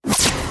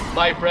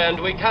My friend,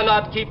 we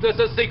cannot keep this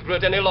a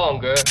secret any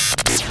longer.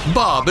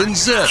 Bob and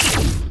Zip.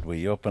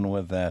 We open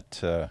with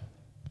that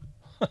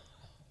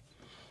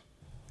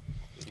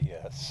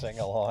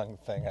sing-along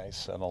thing I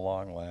sent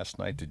along last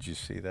night. Did you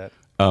see that?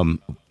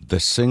 The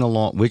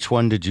sing-along. Which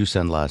one did you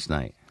send last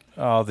night?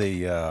 Oh,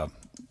 the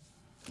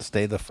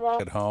Stay the F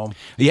at Home.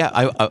 Yeah,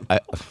 I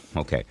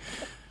okay.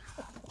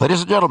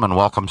 Ladies and gentlemen,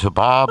 welcome to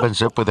Bob and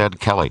Zip with Ed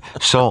Kelly.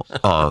 So,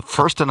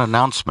 first an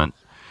announcement.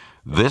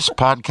 This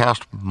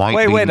podcast might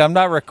be... Wait, I'm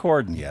not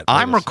recording yet.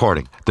 I'm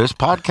recording. This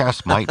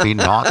podcast might be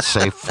not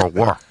safe for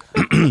work.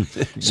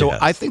 So Yes.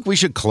 I think we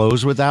should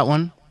close with that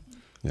one.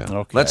 Yeah.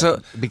 Okay. Let's.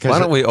 Because Why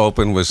don't we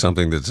open with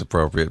something that's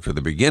appropriate for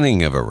the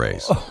beginning of a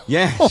race?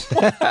 Yes.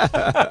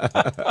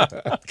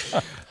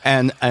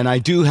 and I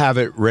do have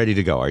it ready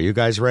to go. Are you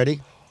guys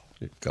ready?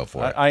 Go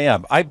for it. I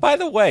am. By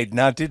the way,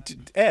 now,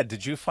 Ed,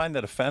 did you find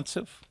that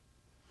offensive?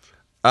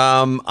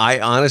 I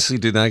honestly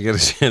did not get a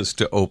chance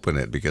to open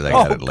it because I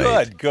got it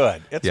late.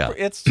 Good. Yeah.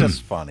 It's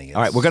just funny.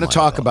 All right, we're going to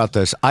talk about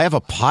this. I have a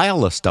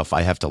pile of stuff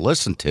I have to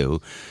listen to,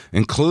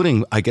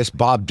 including, I guess,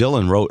 Bob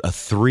Dylan wrote a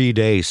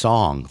 3-day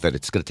song that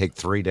it's going to take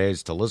 3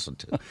 days to listen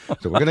to.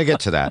 So we're going to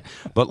get to that.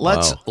 But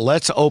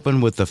let's open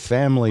with the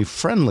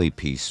family-friendly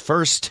piece.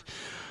 First,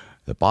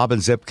 the Bob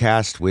and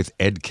Zipcast with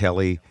Ed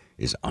Kelly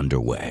is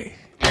underway.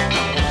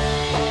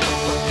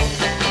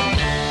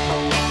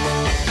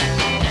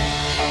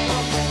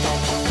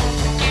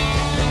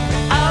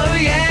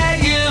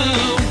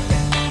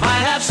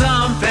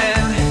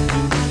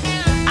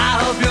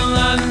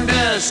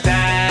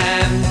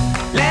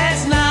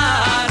 Let's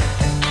not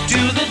do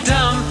the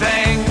dumb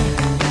thing.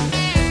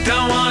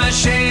 Don't wanna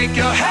shake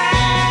your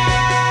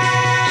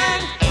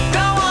hand.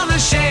 Don't wanna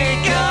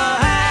shake your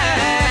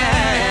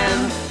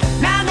hand.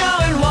 Now go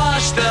and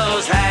wash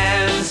those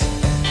hands.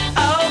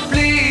 Oh,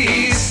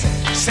 please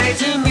say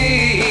to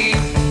me,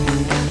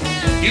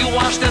 you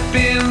washed up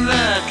in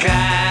the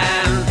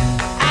can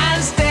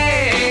and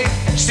stay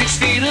 6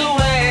 feet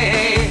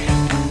away.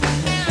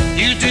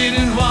 You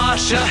didn't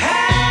wash your hands.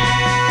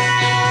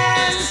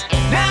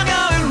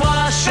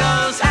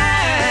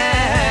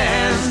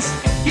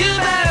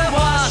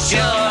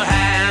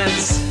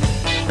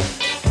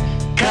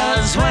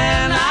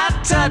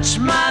 Touch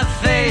my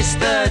face,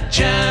 the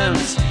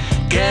germs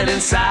get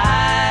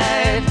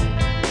inside.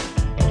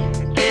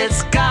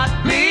 It's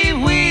got me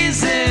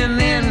wheezing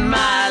in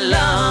my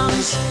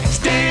lungs.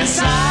 Stay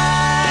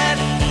inside.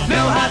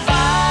 No high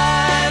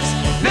fives,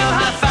 no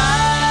high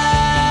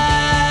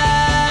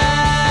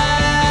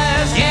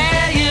fives.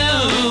 Yeah,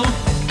 you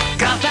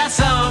got that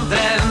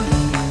something.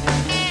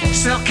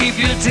 So keep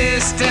your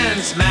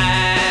distance,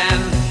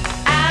 man.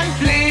 And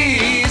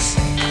please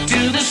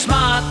do the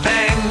smart thing.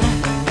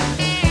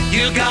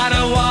 You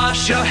gotta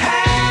wash your hands.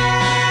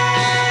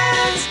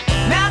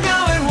 Now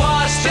go and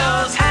wash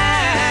those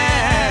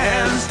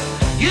hands.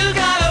 You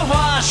gotta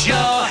wash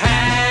your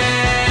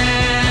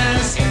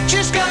hands.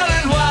 Just go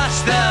and wash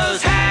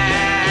those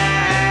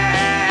hands.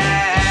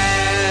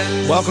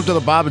 Welcome to the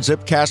Bob and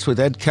Zipcast with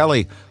Ed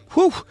Kelly.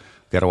 Whew,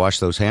 gotta wash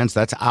those hands.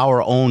 That's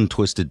our own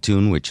twisted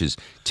tune, which is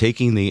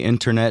Taking the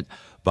Internet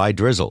by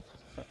Drizzle.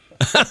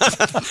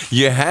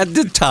 You had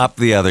to top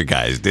the other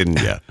guys,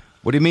 didn't you?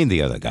 What do you mean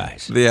the other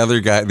guys? The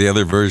other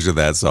version of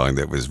that song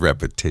that was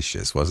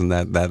repetitious. Wasn't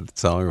that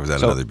song, or was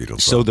that another beautiful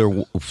song?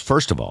 So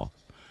first of all,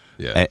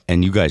 Yeah.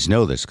 and you guys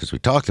know this because we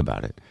talked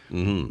about it,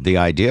 the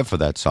idea for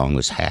that song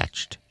was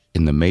hatched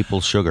in the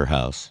Maple Sugar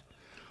House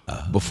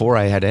before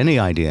I had any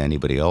idea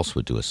anybody else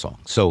would do a song.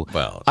 So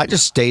I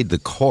just stayed the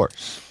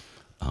course.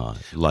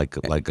 Like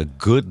a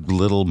good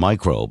little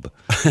microbe.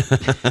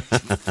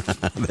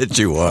 That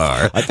you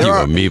are. You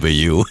amoeba,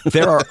 you.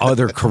 There are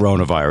other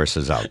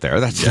coronaviruses out there.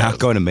 That's not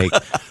going to make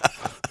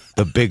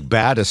the big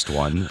baddest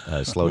one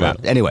slow down.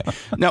 Anyway,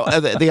 no,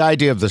 the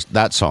idea of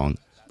that song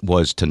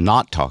was to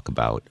not talk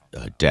about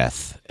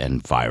death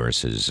and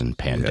viruses and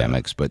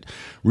pandemics, but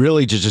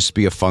really to just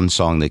be a fun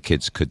song that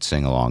kids could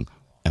sing along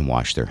and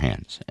wash their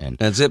hands. And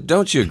Zip,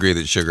 don't you agree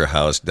that Sugar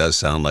House does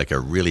sound like a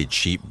really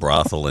cheap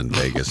brothel in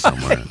Vegas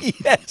somewhere?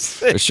 Yes,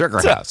 the Sugar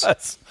House.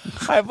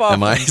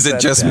 Is it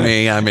just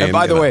me? I mean, and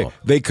by the way,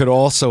 they could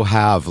also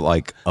have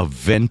like a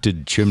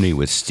vented chimney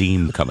with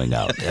steam coming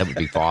out. That would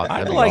be fun.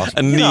 That'd be awesome.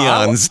 a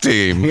neon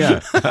steam.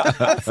 Yeah.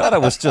 I thought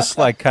it was just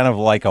like kind of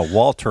like a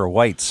Walter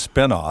White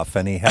spinoff,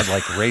 and he had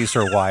like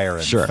razor wire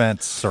and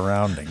fence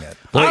surrounding it.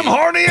 I'm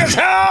horny as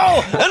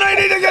hell, and I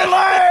need to get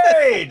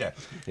laid.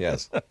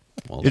 Yes.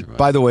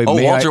 By the way,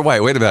 Walter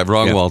White. Wait a minute,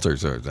 wrong Walter.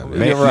 Sorry.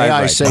 May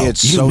I say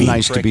it's so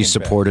nice to be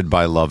supported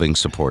by loving,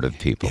 supportive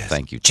people. Yes.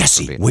 Thank you,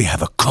 Jesse. We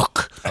have a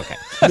cook. Okay,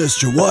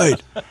 Mr.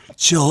 White,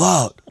 chill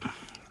out.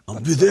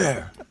 I'll be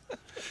there.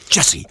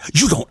 Jesse,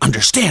 you don't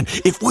understand.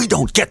 If we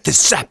don't get this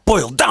sap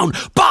boiled down,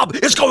 Bob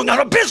is going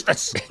out of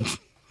business.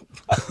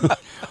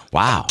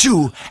 Wow.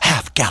 2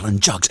 half-gallon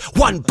jugs,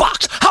 1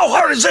 box. How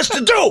hard is this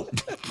to do?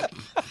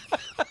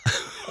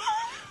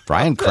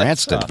 Brian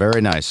Cranston.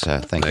 Very nice.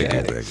 Thank you,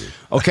 Eddie. Thank you.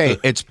 Okay,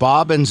 it's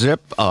Bob and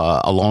Zip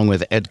along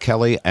with Ed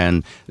Kelly,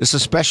 and this is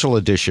a special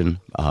edition,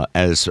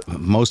 as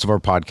most of our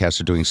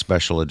podcasts are doing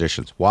special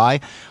editions.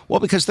 Why? Well,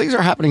 because things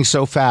are happening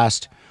so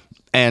fast,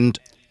 and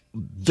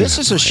this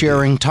is a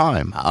sharing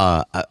time.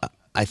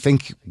 I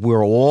think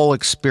we're all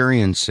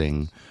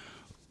experiencing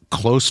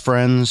close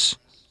friends,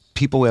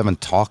 people we haven't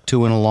talked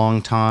to in a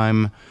long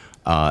time,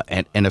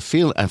 and a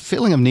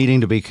feeling of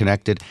needing to be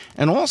connected,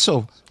 and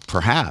also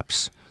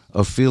perhaps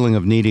a feeling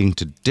of needing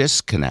to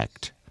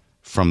disconnect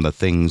from the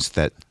things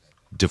that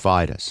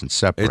divide us and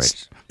separate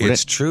us.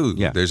 It's true.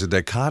 Yeah. There's a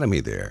dichotomy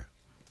there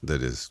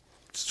that is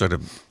sort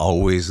of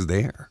always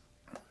there.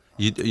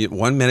 You,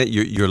 1 minute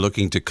you're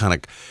looking to kind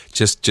of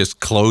just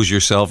close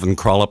yourself and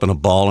crawl up in a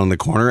ball in the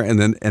corner,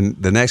 and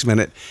the next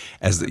minute,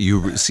 as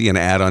you see an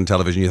ad on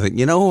television, you think,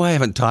 you know who I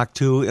haven't talked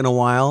to in a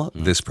while?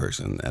 This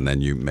person, and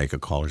then you make a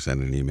call or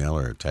send an email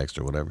or a text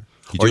or whatever,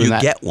 or you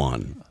get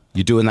one.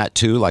 You doing that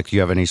too? Like, do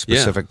you have any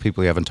specific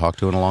people you haven't talked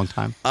to in a long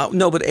time?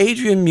 No, but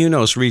Adrian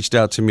Munoz reached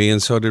out to me,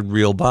 and so did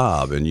Real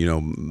Bob,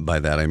 and by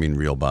that I mean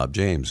Real Bob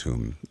James,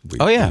 whom we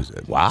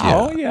visit.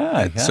 Wow. Oh,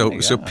 yeah.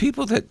 So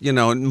people that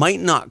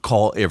might not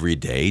call every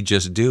day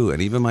just do,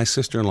 and even my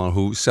sister-in-law,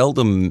 who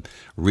seldom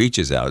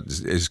reaches out,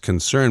 is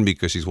concerned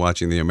because she's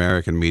watching the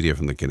American media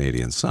from the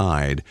Canadian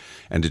side,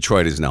 and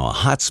Detroit is now a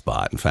hot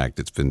spot. In fact,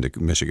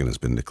 Michigan has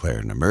been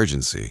declared an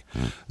emergency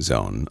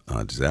zone,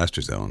 disaster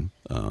zone.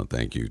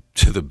 Thank you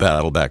to the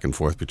battle back and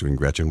forth between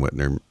Gretchen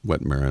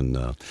Whitmer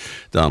and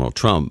Donald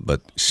Trump.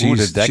 But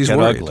she's get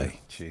worried. ugly.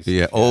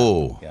 Yeah.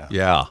 Oh,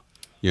 yeah.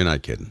 You're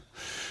not kidding.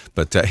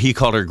 But he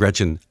called her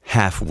Gretchen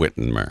half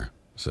Whitmer.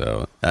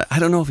 So I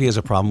don't know if he has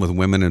a problem with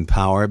women in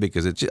power,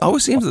 because it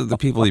always seems that the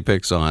people he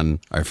picks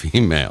on are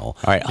female.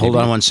 All right, hold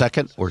on 1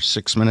 second. We're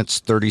 6 minutes,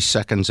 30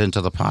 seconds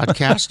into the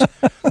podcast.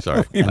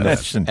 Sorry.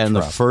 And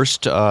the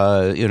first,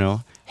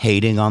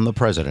 hating on the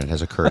president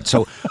has occurred.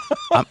 So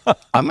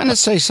I'm going to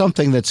say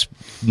something that's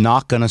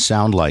not going to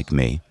sound like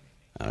me.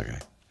 Okay.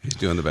 He's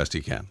doing the best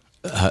he can.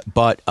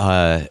 But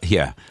I'm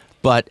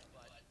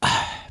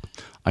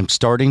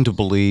starting to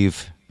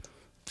believe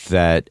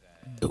that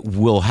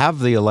we'll have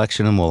the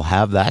election and we'll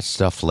have that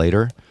stuff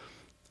later.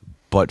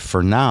 But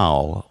for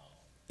now,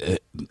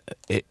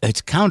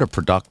 it's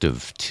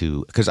counterproductive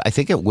because I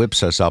think it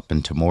whips us up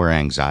into more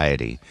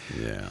anxiety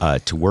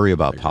to worry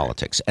about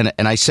politics. And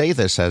I say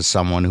this as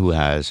someone who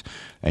has,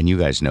 and you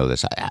guys know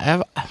this,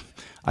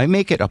 I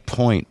make it a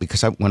point,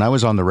 because when I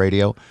was on the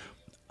radio,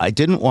 I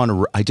didn't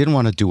want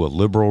to do a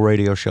liberal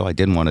radio show. I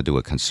didn't want to do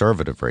a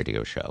conservative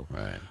radio show.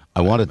 Right.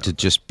 I wanted to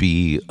just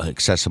be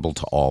accessible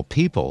to all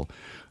people.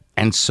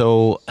 And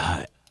so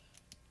I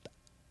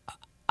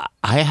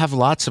have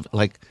lots of,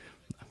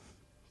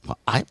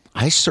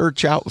 I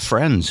search out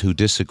friends who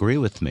disagree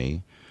with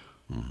me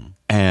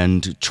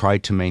and try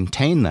to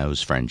maintain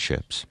those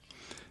friendships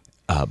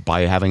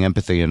by having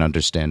empathy and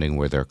understanding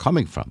where they're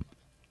coming from.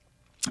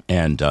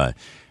 And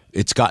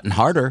it's gotten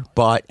harder,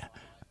 but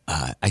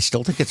I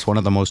still think it's one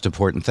of the most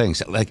important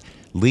things. Like,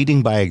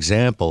 leading by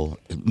example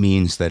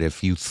means that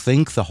if you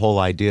think the whole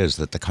idea is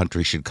that the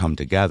country should come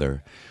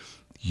together,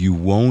 you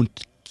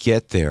won't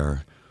get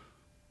there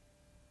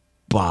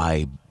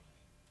by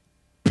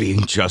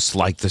being just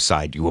like the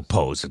side you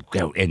oppose, and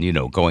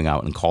going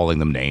out and calling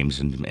them names,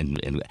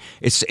 and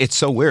it's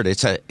so weird.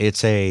 It's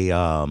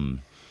a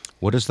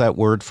what is that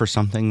word for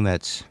something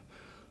that's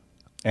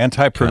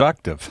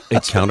anti-productive?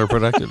 It's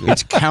counterproductive.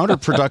 It's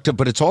counterproductive,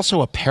 but it's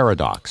also a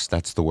paradox.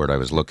 That's the word I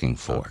was looking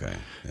for. Okay.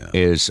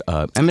 Yeah.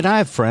 I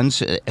have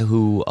friends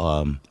who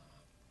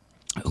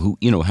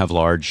have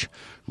large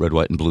red,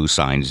 white, and blue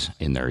signs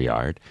in their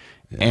yard,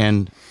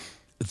 and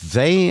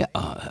I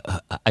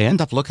end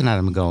up looking at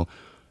them and go,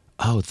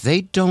 oh,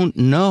 they don't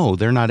know.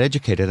 They're not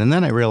educated. And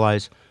then I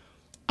realize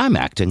I'm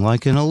acting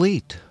like an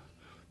elite.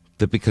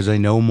 That because I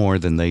know more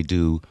than they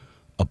do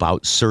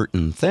about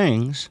certain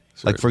things.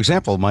 Like, for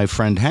example, my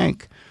friend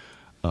Hank,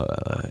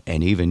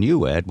 and even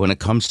you, Ed, when it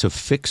comes to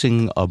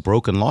fixing a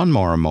broken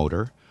lawnmower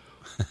motor,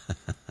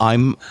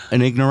 I'm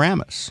an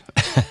ignoramus.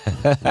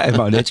 I'm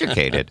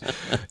uneducated.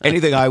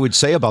 Anything I would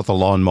say about the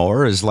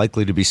lawnmower is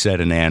likely to be said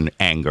in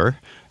anger.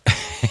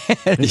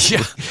 I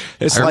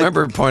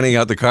remember pointing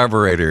out the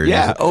carburetor.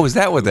 Yeah. Oh, is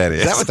that what that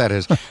is? Is that what that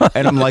is?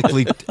 And I'm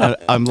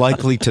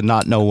likely to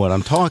not know what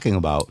I'm talking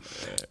about.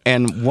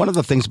 And one of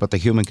the things about the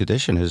human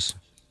condition is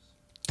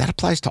that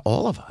applies to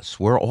all of us.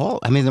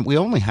 We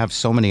only have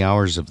so many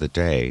hours of the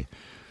day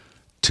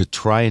to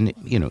try and,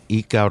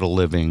 eke out a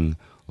living,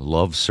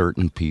 love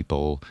certain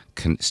people,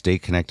 stay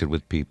connected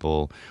with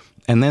people.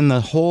 And then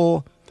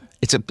to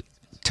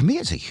me,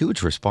 it's a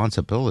huge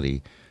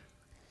responsibility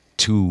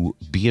to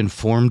be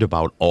informed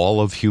about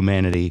all of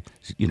humanity,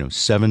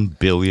 7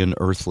 billion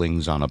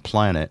earthlings on a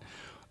planet,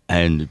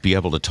 and be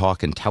able to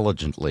talk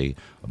intelligently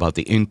about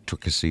the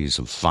intricacies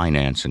of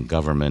finance and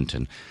government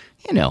and,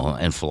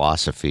 and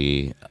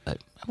philosophy.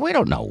 We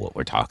don't know what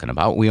we're talking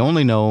about. We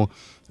only know,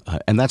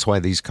 and that's why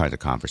these kinds of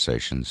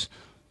conversations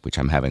which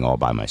I'm having all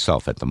by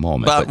myself at the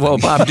moment.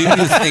 Bob, do you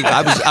think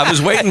I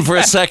was waiting for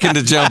a second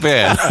to jump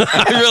in?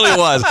 I really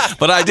was,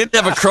 but I didn't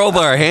have a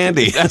crowbar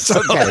handy. That's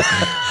okay.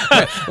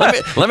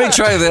 Let me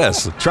try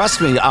this.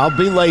 Trust me, I'll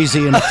be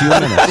lazy in a few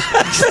minutes.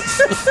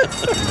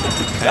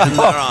 And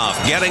they're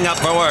off. Getting up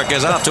for work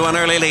is off to an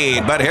early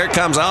lead, but here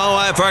comes,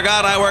 I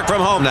forgot I work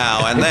from home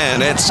now, and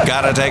then it's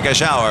gotta take a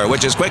shower,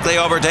 which is quickly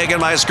overtaken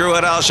by screw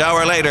it, I'll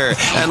shower later,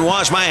 and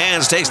wash my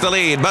hands takes the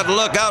lead, but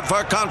look out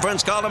for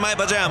conference call to my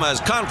pajamas.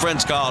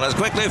 Conference call is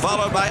quickly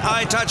followed by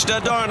I touched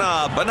a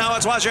doorknob, but now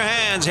it's wash your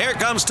hands. Here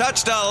comes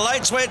touched a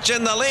light switch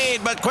in the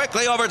lead, but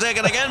quickly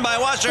overtaken again by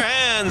wash your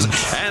hands,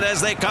 and as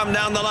they come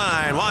down the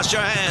line, wash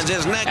your hands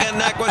is neck and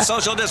neck with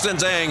social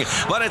distancing,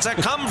 but it's a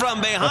come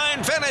from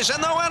behind finish,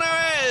 and the winner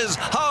is,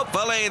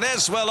 hopefully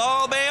this will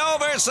all be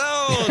over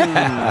soon.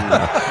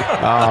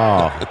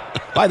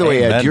 By the way,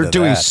 Amen Ed, you're to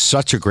doing that.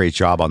 such a great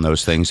job on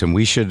those things, and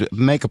we should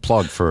make a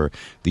plug for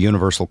the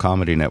Universal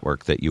Comedy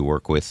Network that you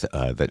work with,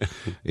 that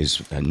is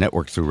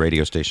networked through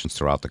radio stations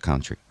throughout the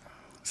country.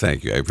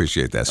 Thank you. I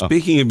appreciate that.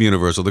 Speaking of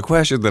Universal, the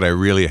question that I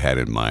really had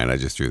in mind, I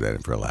just threw that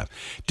in for a laugh.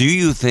 Do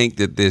you think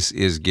that this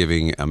is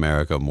giving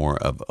America more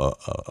of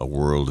a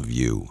world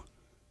view,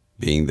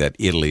 being that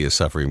Italy is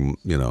suffering,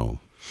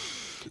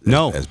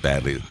 No. as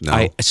badly?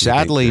 No.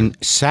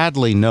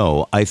 Sadly,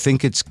 no. I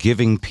think it's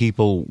giving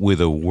people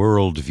with a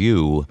world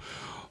view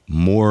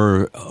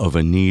more of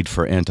a need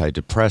for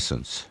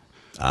antidepressants.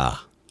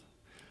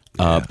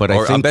 But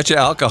I bet you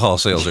alcohol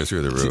sales are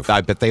through the roof.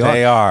 I bet they are.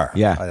 They are.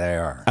 Yeah. They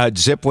are.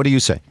 Zip, what do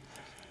you say?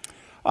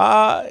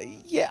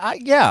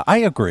 Yeah, I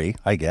agree,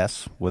 I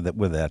guess, with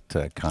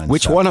that concept.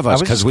 Which one of us? I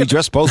was Because we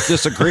just both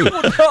disagree.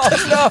 No.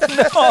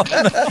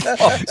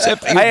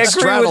 Zip, you I agree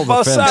straddle with the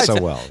both fence sides. so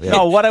well. Yeah.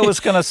 No, what I was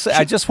going to say,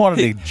 I just wanted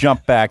to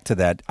jump back to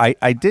that.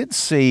 I did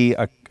see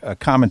a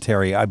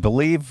commentary. I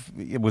believe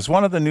it was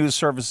one of the news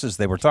services.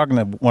 They were talking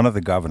to one of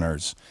the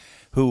governors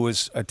who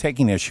was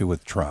taking issue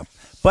with Trump.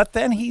 But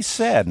then he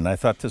said, and I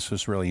thought this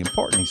was really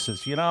important, he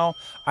says,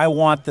 I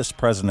want this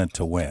president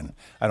to win.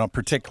 I don't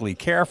particularly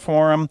care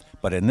for him,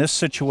 but in this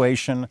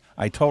situation,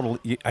 I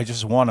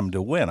just want him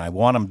to win. I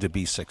want him to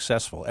be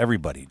successful.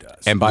 Everybody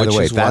does. And by the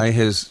way,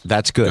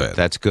 that's good. Good.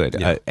 That's good.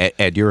 Yeah.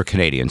 Ed, you're a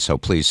Canadian, so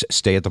please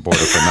stay at the border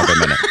for another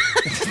minute.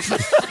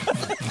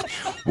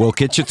 We'll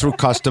get you through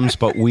customs,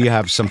 but we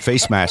have some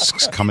face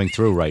masks coming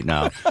through right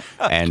now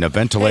and a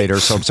ventilator.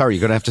 So I'm sorry, you're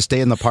going to have to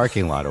stay in the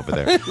parking lot over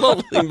there.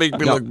 Make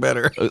me look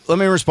better. Let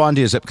me respond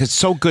to you, Zip, because it's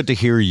so good to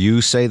hear you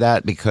say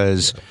that,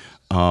 because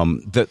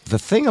the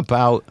thing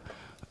about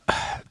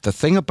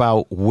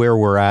where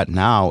we're at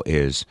now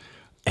is,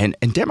 and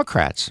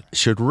Democrats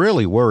should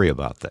really worry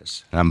about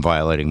this. And I'm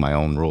violating my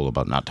own rule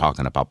about not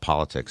talking about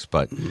politics,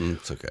 but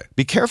It's okay.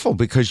 be careful,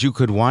 because you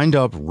could wind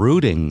up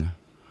rooting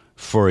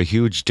for a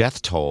huge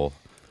death toll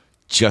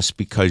just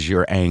because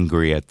you're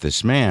angry at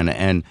this man,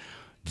 and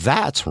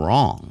that's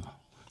wrong.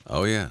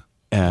 Oh, yeah.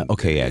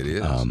 Okay, Ed, It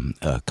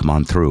is. come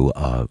on through.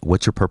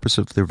 What's your purpose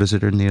of their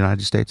visit in the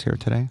United States here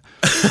today?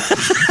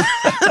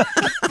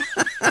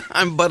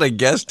 I'm but a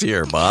guest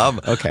here,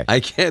 Bob. Okay. I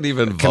can't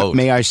even vote.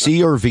 May I see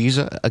your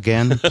visa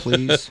again,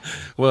 please?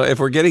 Well, if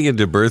we're getting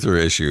into birther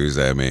issues,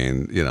 I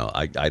mean,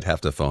 I'd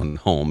have to phone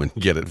home and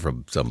get it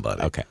from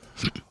somebody. Okay.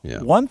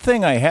 Yeah. One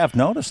thing I have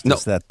noticed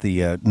is that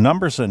the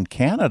numbers in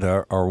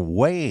Canada are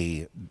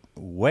way,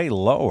 way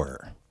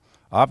lower.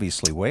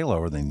 Obviously, way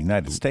lower than the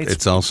United States.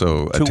 It's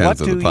also a To tenth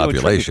what of do the you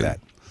attribute population. that?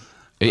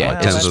 Yeah, Wow.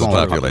 it's a Tenth of the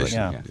smaller population.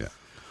 Yeah. Yeah.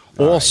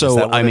 Also, Is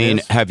that what I it mean,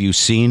 is? have you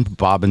seen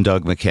Bob and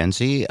Doug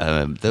McKenzie?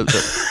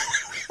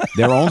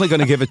 They're only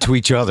going to give it to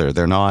each other.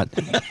 They're not.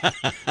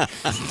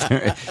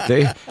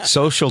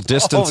 Social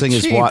distancing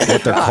is what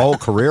their whole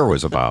career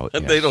was about.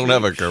 Yeah. They don't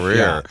have a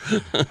career.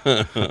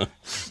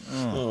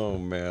 Oh,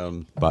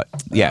 man. But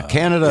yeah,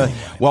 Canada.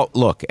 Well,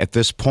 look, at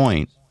this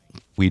point,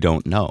 we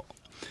don't know.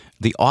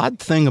 The odd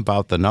thing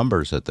about the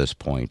numbers at this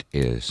point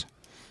is,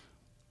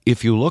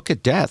 if you look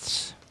at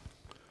deaths,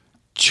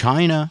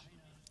 China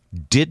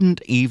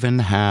didn't even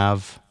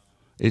have,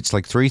 it's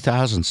like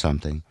 3,000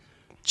 something.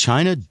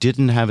 China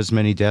didn't have as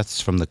many deaths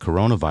from the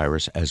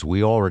coronavirus as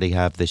we already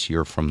have this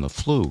year from the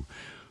flu.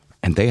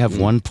 And they have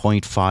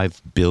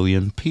 1.5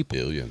 billion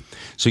people.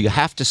 So you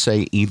have to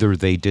say either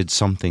they did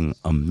something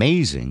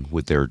amazing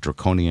with their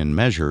draconian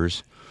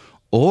measures,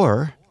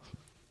 or,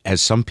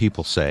 as some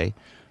people say,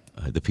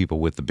 the people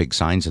with the big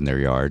signs in their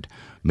yard,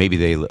 maybe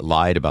they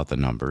lied about the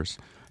numbers.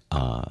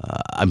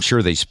 I'm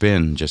sure they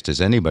spin just as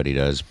anybody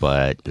does,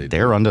 but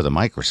they're under the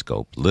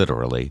microscope,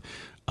 literally.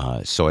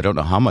 So I don't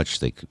know how much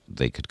they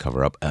could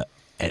cover up.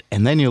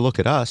 And then you look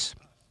at us,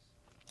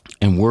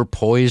 and we're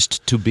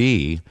poised to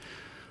be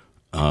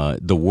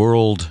the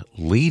world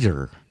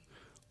leader.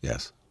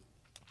 Yes.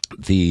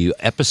 The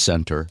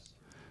epicenter,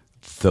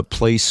 the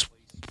place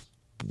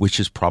which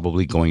is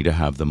probably going to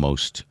have the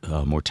most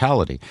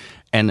mortality.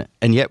 And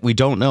yet we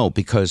don't know,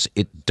 because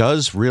it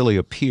does really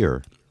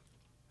appear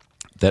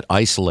that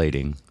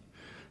isolating,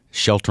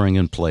 sheltering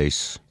in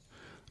place,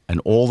 and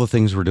all the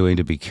things we're doing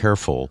to be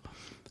careful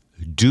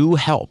do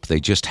help. They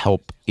just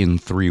help in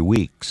 3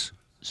 weeks.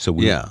 So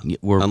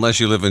we're unless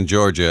you live in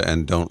Georgia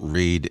and don't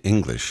read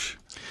English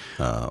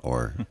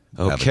or have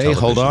a okay.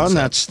 Hold television on, set.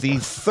 that's the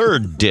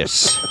third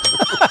diss.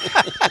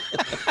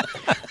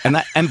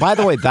 And by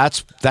the way,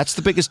 that's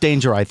the biggest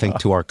danger I think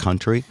to our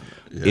country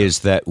is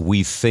that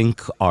we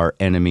think our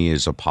enemy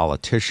is a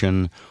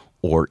politician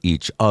or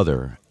each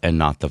other and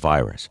not the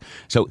virus.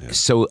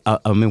 So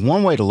I mean,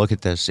 one way to look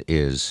at this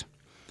is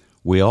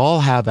we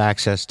all have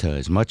access to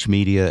as much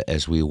media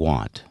as we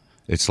want.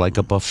 It's like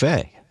a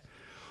buffet.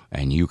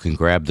 And you can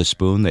grab the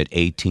spoon that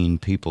 18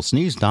 people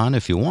sneezed on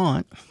if you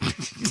want.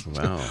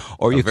 Wow.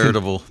 Or a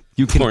veritable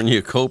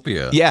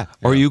cornucopia. Yeah.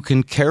 Or you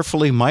can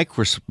carefully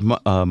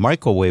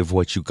microwave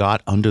what you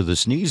got under the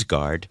sneeze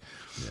guard.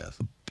 Yes.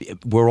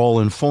 We're all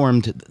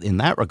informed in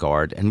that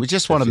regard, and we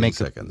just want to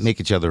 15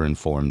 make each other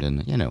informed, and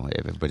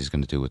everybody's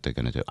going to do what they're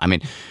going to do. I mean,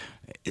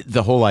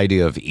 the whole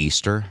idea of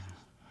Easter.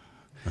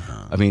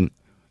 I mean,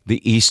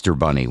 the Easter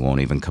Bunny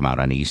won't even come out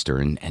on Easter,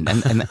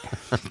 and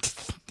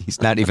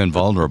he's not even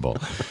vulnerable.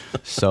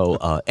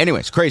 So,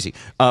 anyways, crazy.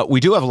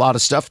 We do have a lot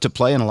of stuff to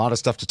play and a lot of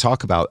stuff to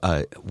talk about.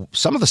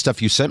 Some of the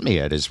stuff you sent me,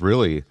 Ed, is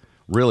really,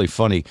 really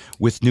funny.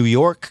 With New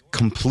York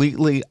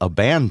completely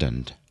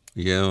abandoned.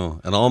 Yeah,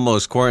 and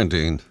almost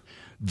quarantined.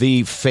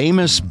 The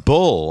famous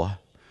bull,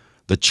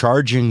 the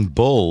charging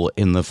bull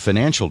in the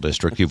financial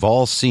district, you've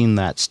all seen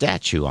that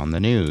statue on the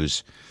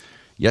news.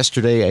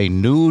 Yesterday, a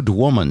nude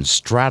woman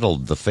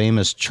straddled the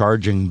famous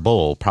charging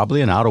bull,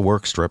 probably an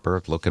out-of-work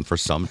stripper looking for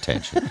some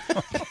attention.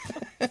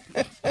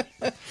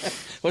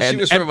 Well, she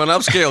was from an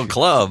upscale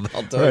club,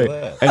 I'll tell you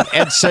that. And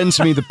Ed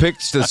sends me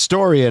the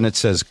story, and it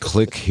says,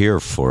 "Click here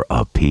for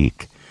a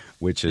peek,"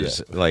 which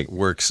is like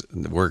work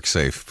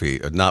safe,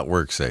 Pete. Not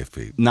work safe,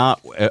 Pete.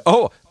 not.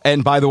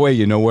 And by the way,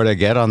 you know what I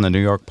get on the New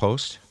York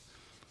Post?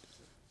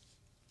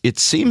 It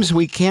seems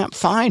we can't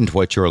find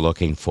what you're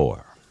looking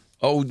for.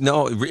 Oh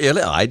no,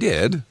 really? I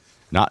did.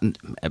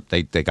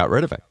 They got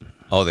rid of it.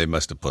 Oh, they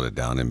must have put it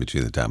down in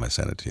between the time I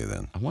sent it to you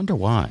then. I wonder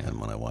why.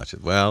 And when I watch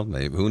it, well,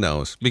 maybe, who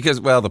knows? Because,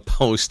 well, the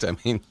Post, I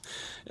mean,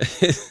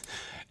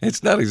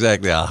 it's not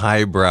exactly a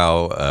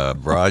highbrow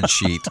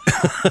broadsheet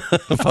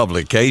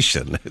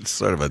publication. It's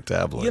sort of a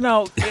tabloid.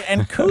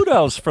 And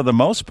kudos for the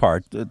most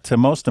part to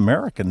most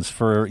Americans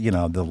for,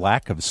 the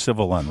lack of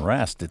civil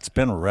unrest. It's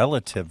been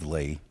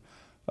relatively,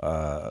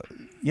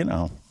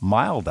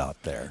 mild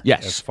out there.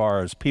 Yes. As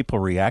far as people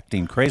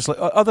reacting crazily,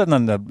 other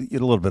than a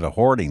little bit of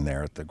hoarding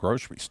there at the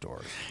grocery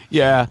stores.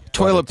 Yeah,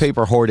 toilet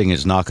paper hoarding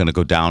is not going to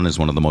go down as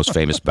one of the most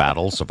famous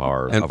battles of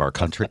our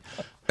country.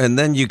 And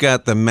then you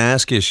got the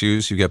mask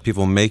issues. You got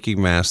people making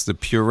masks. The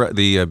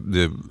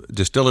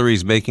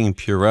distilleries making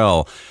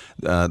Purell.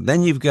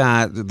 Then you've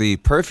got the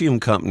perfume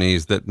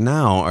companies that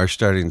now are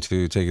starting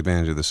to take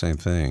advantage of the same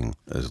thing,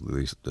 at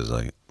least as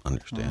I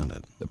understand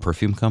it. The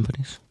perfume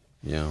companies?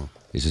 Yeah.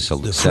 Is this a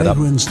The setup?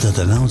 fragrance that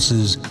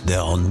announces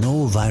there are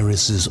no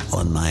viruses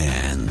on my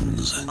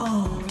hands.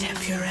 Oh,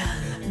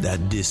 Purell.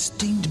 That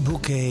distinct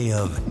bouquet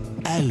of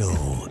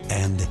aloe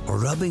and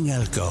rubbing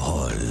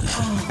alcohol.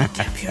 Oh,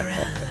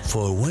 Purell.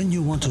 For when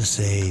you want to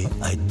say,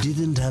 I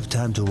didn't have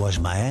time to wash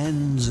my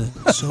hands,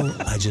 so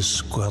I just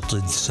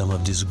squirted some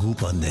of this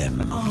goop on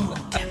them. Oh,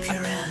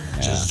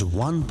 Purell. Just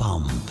one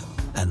pump,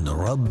 and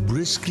rub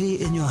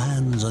briskly in your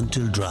hands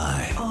until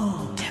dry.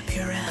 Oh,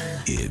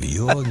 Purell. If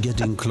you're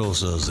getting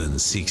closer than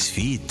 6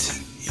 feet,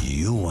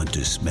 you want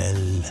to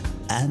smell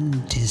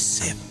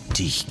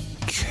antiseptic.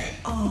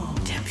 Oh,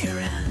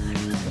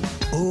 Purell.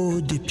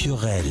 Eau de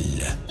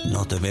Purell.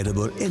 Not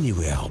available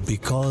anywhere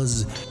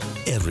because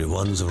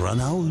everyone's run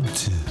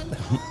out.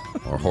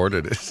 Or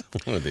hoarded it,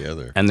 one or the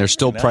other. And they're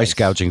still price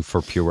gouging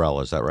for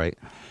Purell, is that right?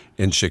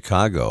 In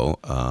Chicago,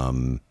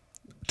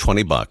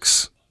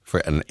 $20 for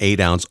an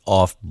 8-ounce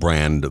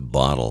off-brand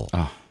bottle.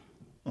 Oh.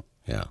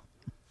 Yeah.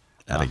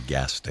 At a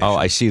gas station. Oh,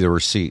 I see the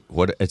receipt.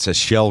 What? It's a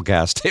Shell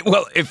gas station.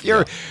 Well, if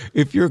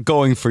you're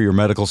going for your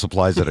medical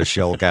supplies at a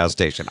Shell gas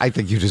station, I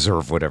think you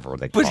deserve whatever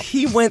they But cost.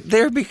 he went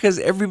there because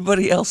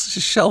everybody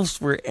else's shelves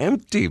were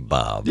empty,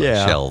 Bob.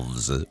 Yeah.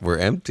 Shelves were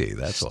empty.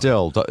 That's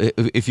Still,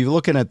 if you're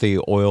looking at the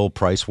oil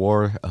price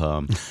war,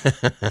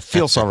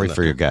 feel sorry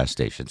for your gas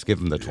stations. Give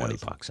them the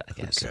 $20, I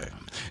guess. Okay.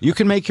 You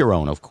can make your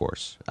own, of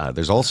course.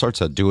 There's all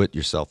sorts of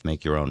do-it-yourself,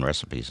 make-your-own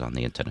recipes on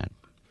the internet.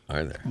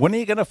 Are there? When are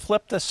you going to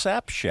flip the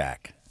Sap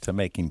Shack to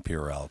making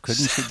Purell?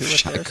 Couldn't you do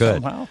it there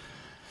could. somehow?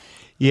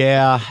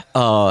 Yeah.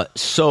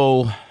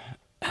 So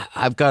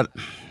I'm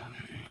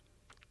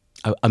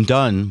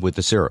done with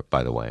the syrup,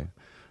 by the way,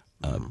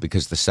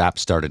 because the sap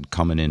started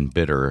coming in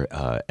bitter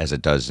as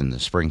it does in the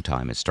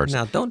springtime. It starts.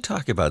 Now, don't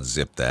talk about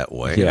Zip that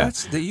way. Yeah.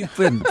 You've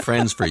been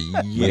friends for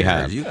years.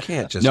 have. You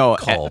can't just No,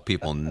 call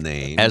people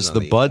names. As on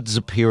the buds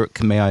appear,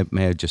 may I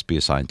just be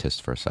a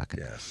scientist for a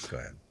second? Yes, go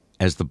ahead.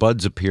 As the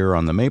buds appear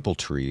on the maple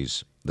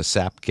trees, the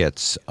sap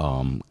gets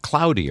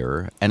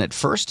cloudier, and at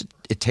first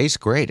it tastes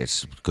great.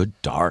 It's good,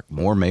 dark,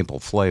 more maple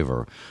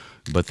flavor.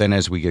 But then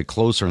as we get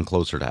closer and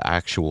closer to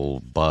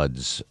actual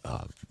buds,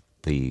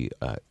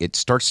 it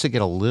starts to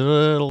get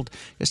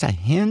just a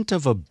hint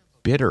of a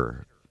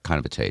bitter kind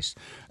of a taste.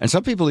 And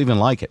some people even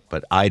like it,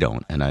 but I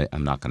don't, and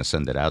I'm not going to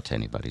send it out to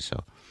anybody.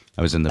 So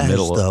I was in the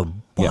middle As of the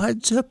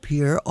buds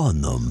appear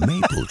on the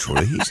maple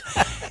trees,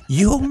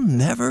 you'll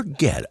never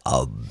get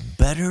a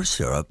better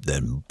syrup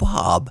than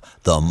Bob,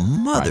 the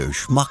Mother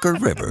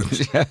Schmucker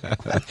Rivers.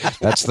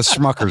 That's the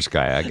Schmuckers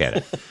guy. I get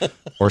it.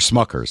 Or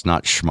Smuckers,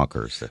 not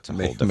Schmuckers. That's a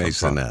whole different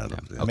Mason problem.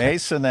 Adams. Yeah.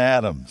 Mason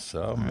Adams.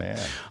 Oh, man.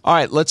 All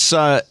right, let's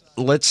talk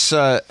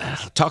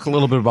a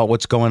little bit about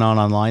what's going on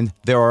online.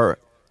 There are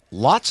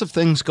lots of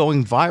things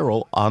going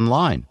viral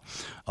online.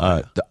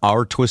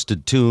 Our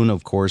Twisted Tune,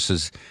 of course,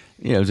 is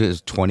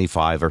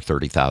 25 or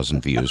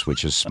 30,000 views,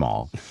 which is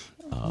small.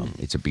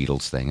 It's a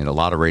Beatles thing, and a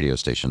lot of radio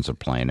stations are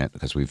playing it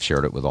because we've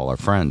shared it with all our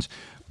friends.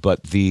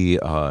 But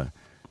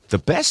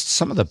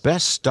some of the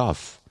best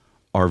stuff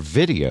are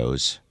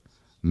videos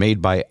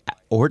made by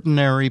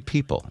ordinary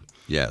people.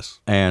 Yes.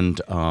 And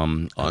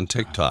On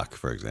TikTok,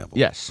 for example.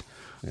 yes.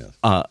 Yes.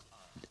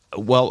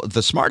 Well,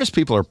 the smartest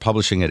people are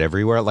publishing it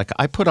everywhere. Like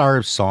I put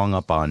our song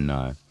up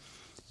on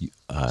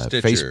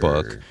Stitcher.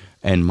 Facebook,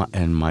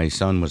 and my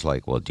son was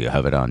like, "Well, do you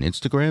have it on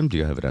Instagram? Do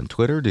you have it on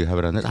Twitter? Do you have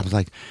it on this?" I was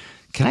like,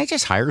 "Can I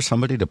just hire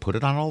somebody to put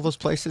it on all those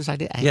places?" I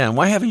did. Yeah, and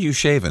why haven't you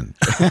shaven?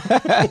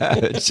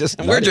 It's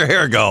just Where'd your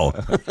hair go?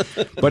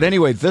 But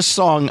anyway, this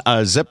song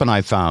Zip and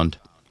I found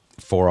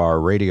for our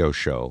radio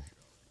show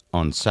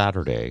on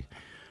Saturday,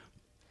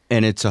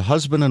 and it's a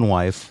husband and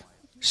wife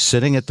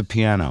sitting at the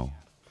piano.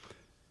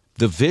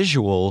 The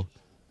visual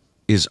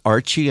is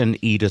Archie and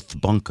Edith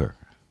Bunker,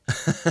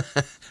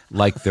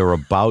 like they're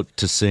about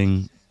to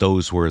sing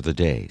 "Those Were the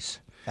Days."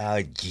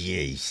 Oh,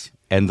 jeez.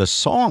 And the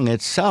song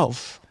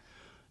itself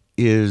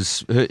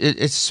is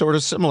it's sort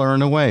of similar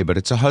in a way, but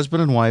it's a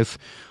husband and wife.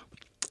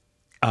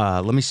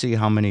 Let me see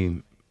how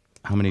many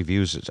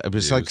views it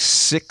was. Like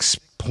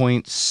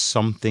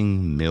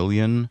 6-point-something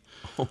million.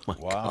 Oh my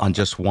God. On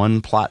just one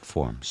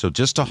platform. So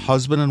just a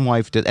husband and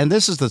wife did, and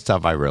this is the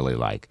stuff I really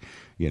like.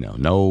 Yeah.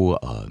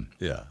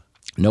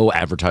 No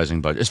advertising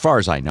budget, as far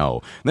as I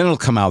know. Then it'll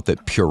come out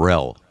that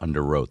Purell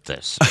underwrote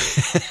this.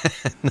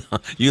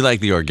 You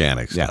like the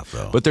organic stuff,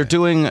 though. But they're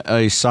doing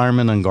a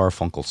Simon and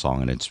Garfunkel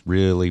song, and it's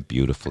really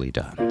beautifully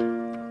done.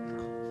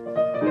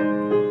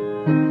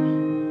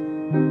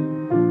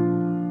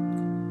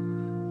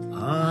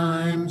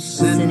 I'm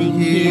sitting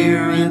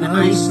here in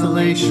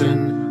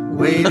isolation,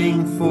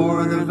 waiting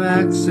for the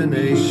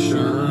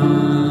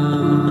vaccination.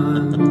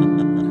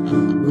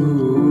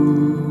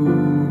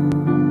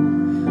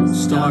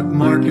 Stock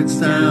market's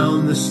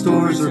down, the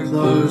stores are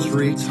closed,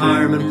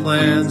 retirement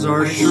plans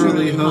are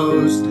surely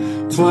hosed,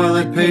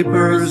 toilet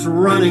paper's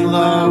running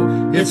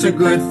low, it's a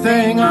good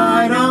thing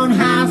I don't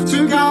have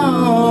to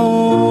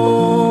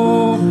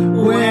go.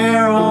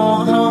 We're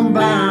all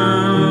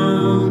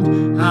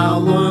homebound, how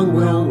long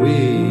will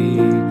we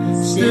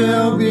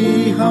still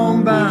be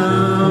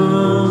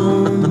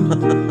homebound?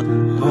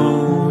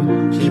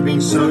 Home,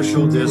 keeping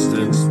social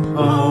distance,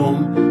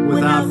 home,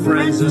 without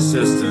friends'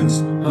 assistance,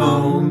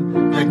 home,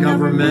 at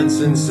government's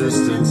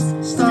insistence,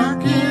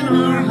 stuck in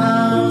our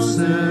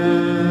houses.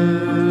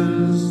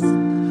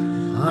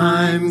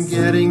 I'm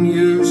getting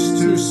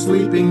used to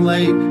sleeping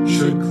late,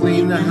 should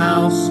clean the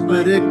house,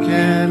 but it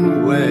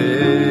can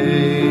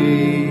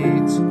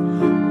wait.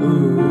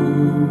 Ooh.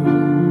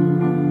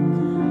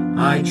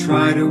 I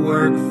try to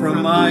work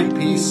from my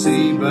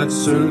PC, but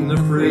soon the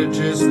fridge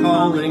is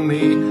calling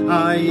me.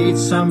 I eat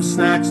some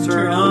snacks,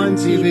 turn on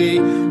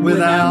TV.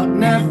 Without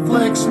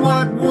Netflix,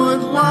 what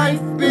would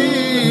life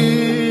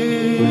be?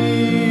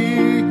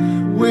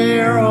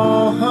 We're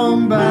all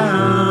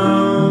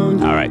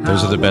homebound. All right,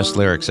 those are the best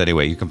lyrics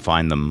anyway. You can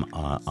find them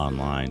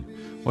online.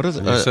 What are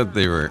the? You said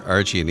they were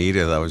Archie and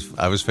Edith. I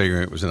was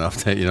figuring it was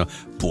enough that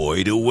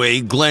boy, the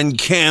way Glenn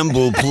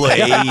Campbell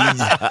played.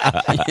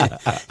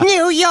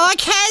 New York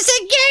has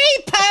a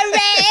gay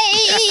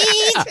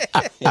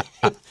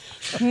parade.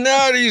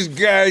 No, these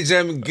guys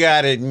haven't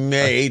got it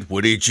made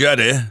with each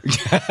other.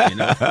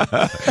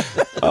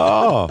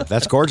 Oh,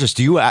 that's gorgeous.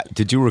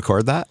 Did you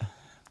record that?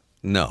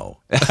 No.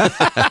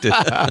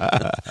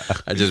 I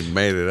just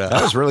made it up.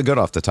 That was really good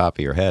off the top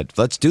of your head.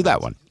 Let's do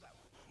that one.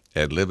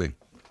 Ad-libbing.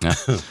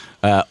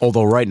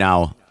 Although right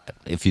now,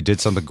 if you did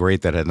something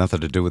great that had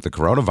nothing to do with the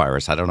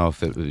coronavirus, I don't know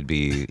if it would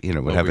be,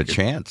 would have a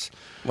chance.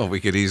 Well, we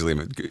could easily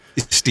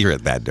steer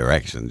it that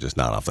direction, just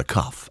not off the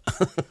cuff.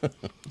 All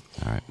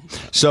right.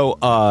 So,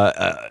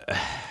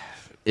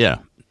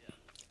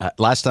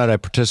 last night I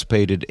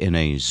participated in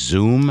a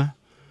Zoom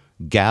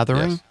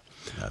gathering. Yes.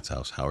 That's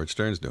how Howard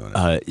Stern's doing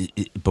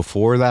it.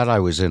 Before that, I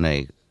was in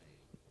a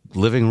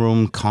living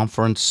room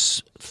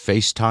conference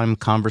FaceTime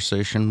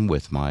conversation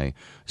with my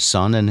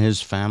son and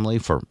his family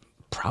for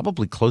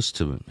probably close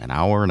to an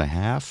hour and a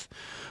half.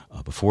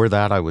 Before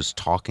that, I was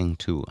talking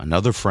to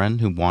another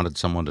friend who wanted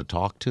someone to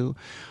talk to.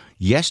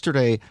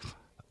 Yesterday,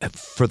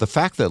 for the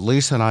fact that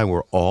Lisa and I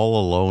were all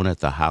alone at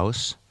the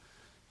house,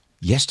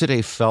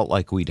 yesterday felt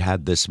like we'd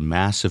had this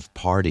massive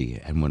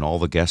party. And when all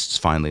the guests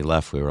finally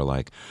left, we were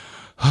like,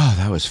 oh,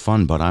 that was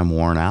fun, but I'm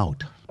worn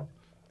out.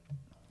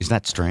 Isn't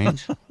that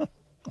strange?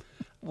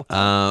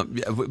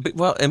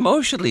 Well,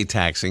 emotionally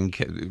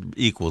taxing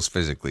equals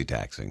physically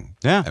taxing.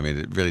 Yeah. I mean,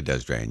 it really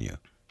does drain you.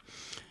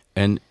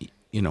 And,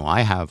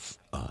 I have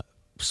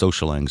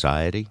social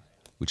anxiety,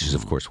 which is,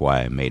 of course,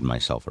 why I made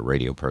myself a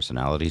radio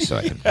personality, so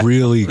I could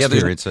really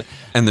experience it.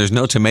 And there's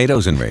no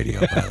tomatoes in radio,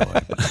 by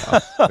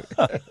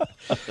the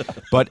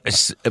way.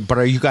 But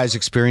are you guys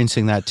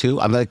experiencing that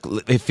too? I'm like,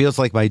 it feels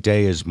like my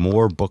day is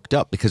more booked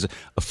up because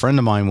a friend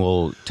of mine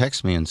will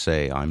text me and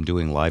say, I'm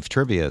doing live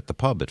trivia at the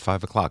pub at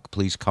 5:00.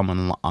 Please come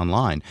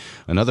online.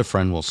 Another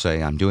friend will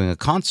say, I'm doing a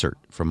concert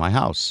from my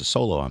house, a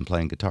solo. I'm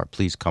playing guitar.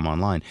 Please come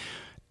online.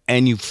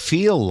 And you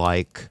feel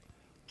like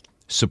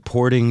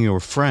supporting your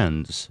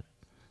friends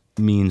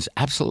means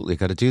absolutely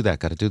got to do that,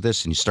 got to do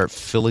this, and you start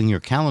filling your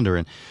calendar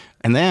in.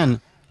 And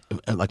then,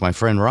 like my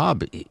friend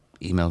Rob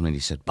emailed me and he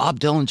said, Bob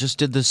Dylan just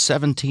did this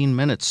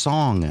 17-minute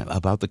song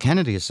about the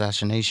Kennedy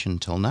assassination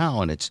till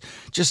now, and it's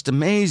just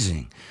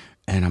amazing.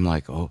 And I'm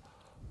like,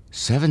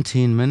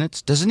 17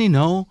 minutes? Doesn't he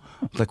know?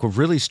 Like, we're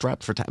really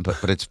strapped for time.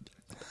 But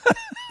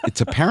it's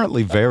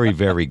apparently very,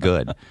 very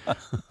good.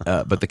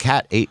 But the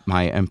cat ate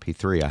my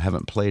MP3. I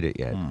haven't played it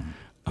yet.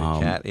 The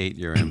cat ate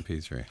your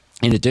MP3.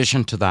 In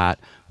addition to that,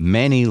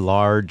 many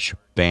large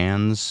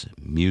bands,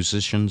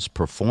 musicians,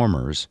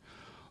 performers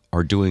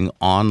are doing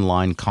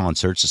online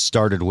concerts. It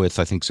started with,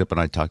 I think Zip and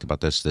I talked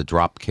about this, the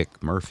Dropkick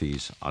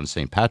Murphys on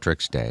St.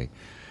 Patrick's Day.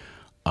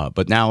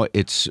 But now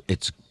it's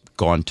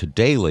gone to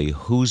daily.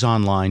 Who's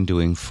online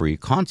doing free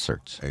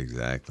concerts?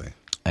 Exactly.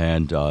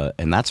 And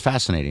that's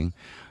fascinating.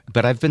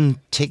 But I've been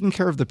taking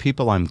care of the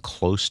people I'm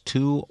close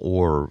to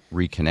or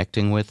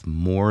reconnecting with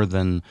more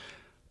than...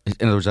 In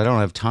other words, I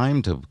don't have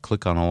time to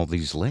click on all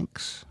these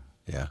links.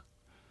 Yeah.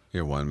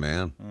 You're one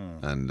man.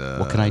 And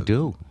What can I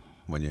do?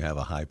 When you have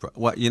a high...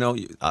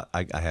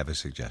 I have a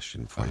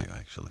suggestion for you,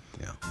 actually.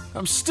 Yeah.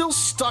 I'm still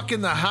stuck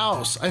in the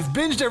house. I've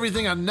binged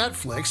everything on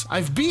Netflix.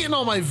 I've beaten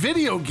all my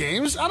video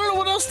games. I don't know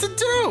what else to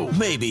do.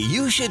 Maybe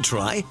you should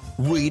try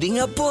reading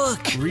a book.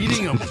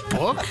 Reading a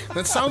book?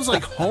 That sounds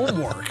like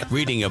homework.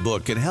 Reading a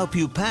book can help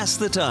you pass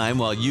the time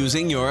while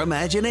using your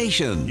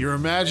imagination. You're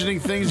imagining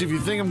things if you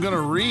think I'm going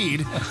to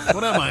read.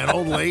 What am I, an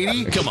old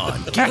lady? Come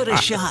on, give it a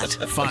shot.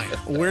 Fine.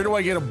 Where do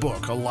I get a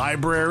book? A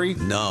library?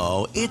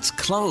 No, it's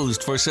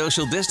closed for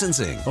social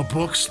distancing. A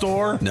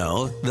bookstore?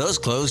 No, those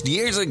closed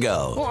years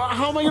ago. Well,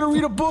 how am I going to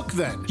read a book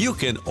then? You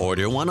can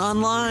order one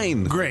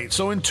online. Great.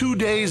 So in 2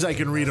 days I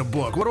can read a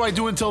book. What do I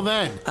do until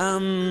then?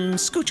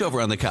 Scooch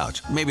over on the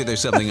couch. Maybe there's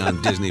something on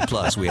Disney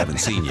Plus we haven't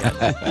seen yet.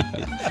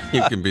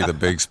 You can be the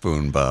big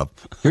spoon, Bob.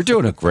 You're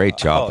doing a great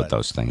job with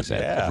those things,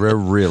 Ed. Yeah. We're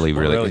really,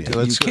 really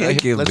good. You can't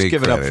give let's big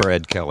give it up credit. for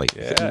Ed Kelly.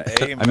 Yeah,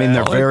 I mean,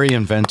 they're very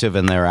inventive,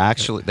 and they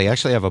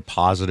actually have a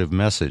positive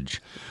message.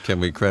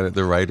 Can we credit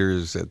the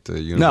writers at the No,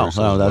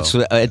 Universal? that's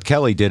Ed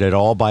Kelly did it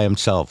all by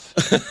himself.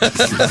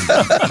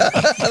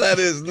 That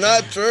is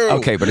not true.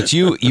 Okay, but it's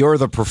you. You're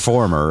the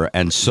performer,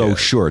 and so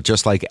sure,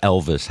 just like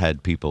Elvis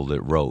had people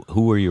that wrote.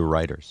 Who were your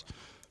writers?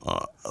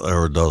 There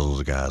were dozens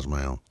of guys,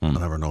 man. I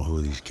never know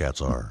who these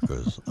cats are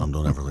because I'm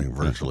doing everything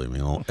virtually.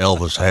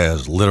 Elvis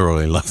has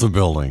literally left the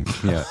building.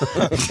 Yeah.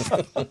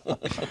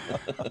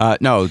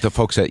 No, the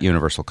folks at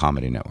Universal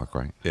Comedy Network,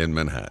 right? In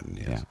Manhattan,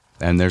 yes. Yeah,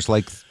 and there's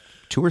like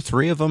 2 or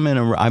 3 of them,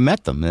 and I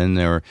met them, and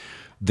they're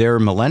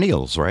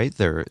millennials, right?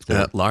 They're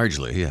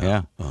Largely,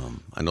 yeah. Yeah.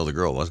 I know the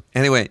girl was.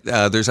 Anyway,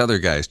 there's other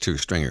guys too,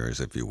 stringers,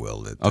 if you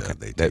will, that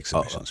they take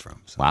submissions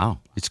from. So. Wow,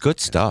 it's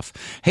good stuff.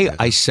 Hey,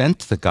 I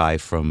sent the guy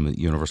from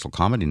Universal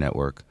Comedy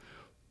Network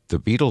the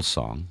Beatles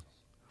song,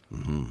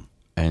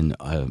 and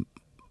I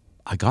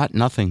got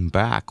nothing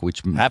back,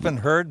 which Haven't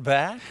heard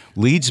back?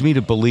 leads me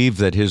to believe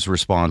that his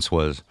response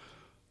was,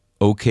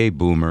 "Okay,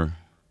 boomer."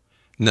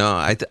 No,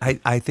 I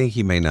think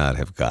he may not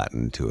have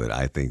gotten to it.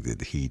 I think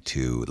that he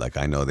too, like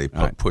I know they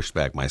pushed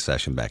back my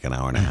session back an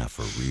hour and a half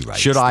for rewrites.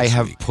 Should I this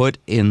have week. put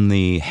in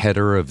the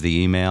header of the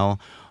email,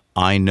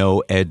 "I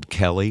know Ed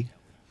Kelly"?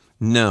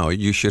 No,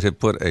 you should have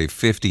put a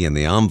 50 in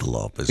the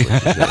envelope. Is what you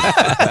should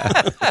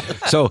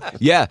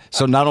have.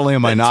 So not only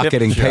am I not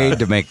getting paid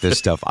to make this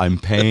stuff, I'm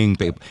paying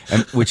people,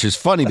 which is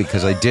funny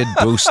because I did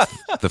boost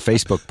the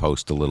Facebook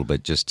post a little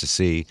bit just to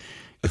see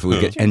if we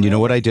get. And you know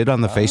what I did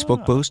on the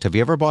Facebook boost? Have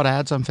you ever bought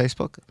ads on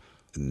Facebook?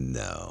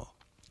 No.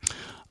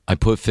 I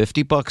put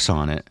 $50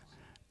 on it,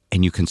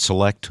 and you can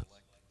select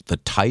the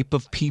type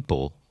of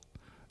people,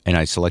 and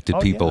I selected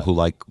people who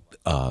like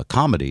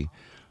comedy.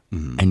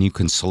 And you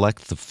can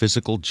select the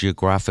physical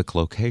geographic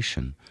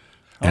location.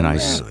 And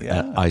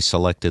I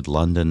selected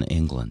London,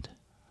 England.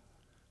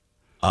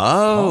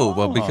 Oh,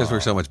 well, because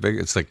we're so much bigger,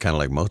 it's like kind of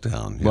like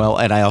Motown. you know? Well,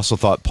 and I also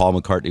thought Paul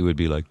McCartney would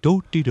be like,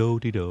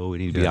 do-de-do-de-do,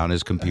 and he'd be on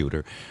his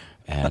computer.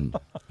 And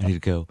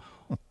he'd go,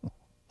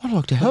 I'd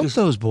like to help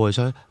those boys.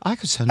 I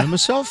could send them a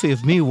selfie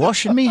of me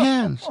washing me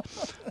hands.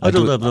 I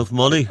don't have enough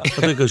money. I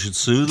think I should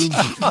sue them.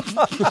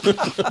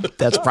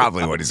 That's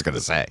probably what he's going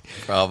to say.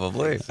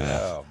 Probably.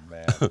 Oh,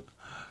 man.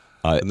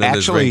 And then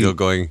there's Ringo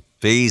going,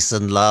 Peace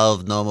and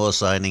love, no more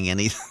signing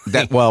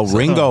anything.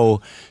 Ringo.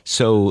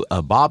 So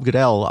Bob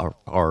Goodell,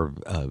 our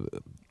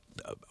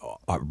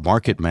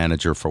market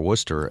manager for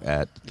Worcester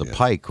at the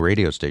Pike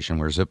radio station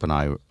where Zip and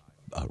I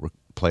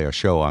play a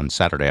show on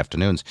Saturday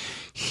afternoons.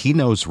 He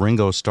knows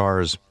Ringo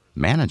Starr's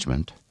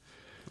management.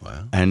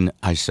 Wow. And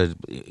I said,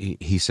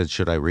 he said,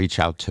 should I reach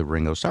out to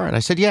Ringo Starr? And I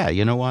said, yeah,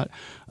 you know what?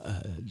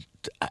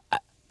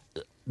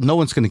 No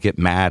one's going to get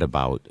mad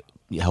about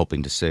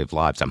helping to save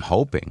lives. I'm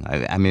hoping.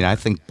 I mean, I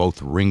think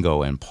both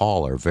Ringo and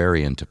Paul are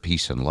very into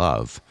peace and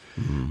love.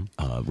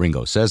 Mm-hmm.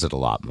 Ringo says it a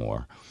lot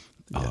more.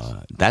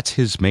 Yes. That's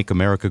his Make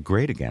America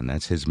Great Again.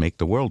 That's his Make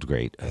the World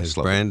Great. His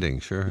branding,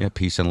 sure. Yeah,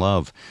 peace and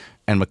love.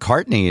 And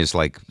McCartney is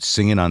like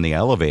singing on the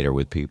elevator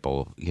with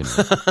people, you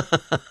know,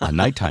 on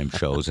nighttime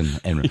shows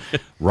and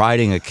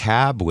riding a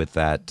cab with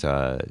that,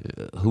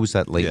 who was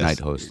that late night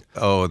host?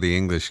 Oh, the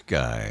English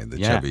guy, the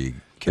chubby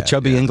cat. The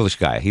chubby English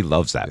guy. He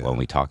loves that when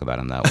we talk about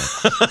him that way.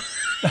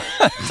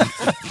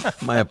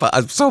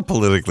 I'm so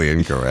politically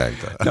incorrect.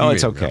 No,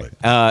 it's okay.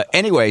 Really.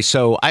 Anyway,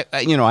 so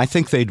I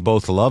think they'd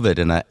both love it,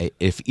 and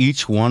if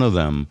each one of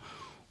them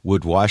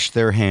would wash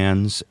their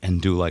hands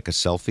and do like a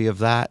selfie of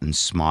that and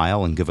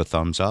smile and give a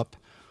thumbs up,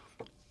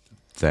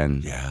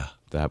 then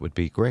that would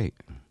be great.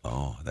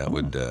 Oh, that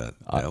would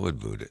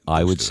boot it.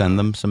 I would send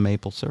them some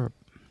maple syrup.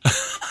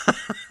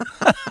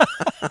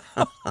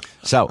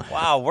 So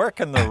wow, work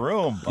in the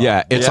room. Bob.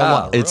 Yeah,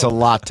 it's a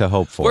lot to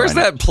hope for. Where's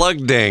that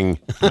plug ding?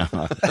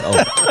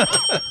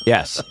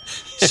 Yes.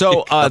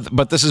 So,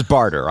 but this is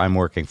barter. I'm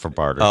working for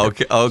barter.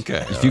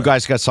 Okay. If you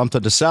guys got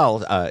something to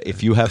sell,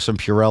 if you have some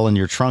Purell in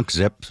your trunk,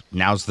 Zip,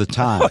 now's the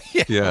time.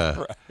 Yeah.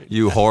 Right.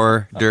 You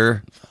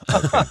hoarder.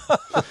 Okay.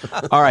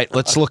 All right,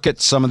 let's look at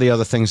some of the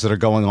other things that are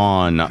going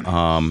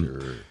on.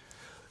 Sure.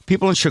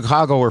 People in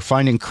Chicago are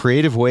finding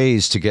creative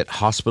ways to get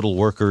hospital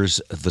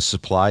workers the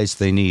supplies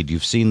they need.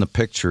 You've seen the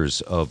pictures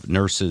of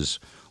nurses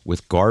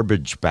with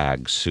garbage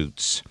bag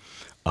suits,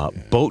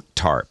 boat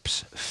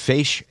tarps,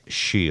 face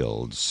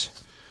shields.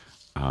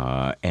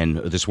 And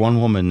this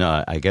one woman,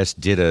 I guess,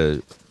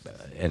 and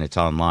it's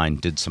online,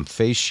 did some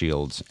face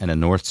shields, and a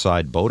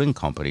Northside boating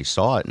company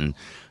saw it and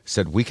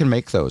said, we can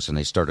make those. And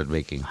they started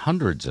making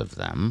hundreds of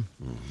them.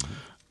 Mm-hmm.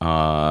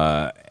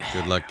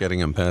 Good luck getting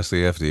them past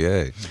the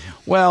FDA.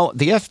 Well,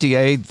 the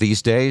FDA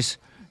these days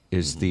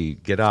is the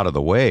get out of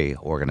the way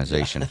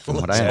organization, from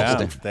what I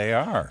understand. They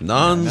are.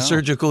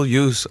 Non-surgical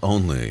use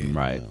only.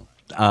 Right.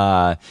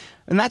 And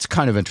that's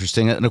kind of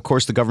interesting. And, of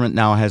course, the government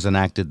now has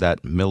enacted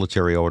that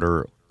military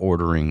order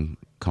ordering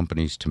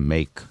companies to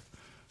make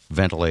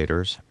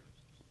ventilators.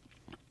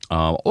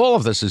 All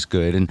of this is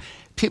good. And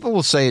people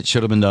will say it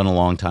should have been done a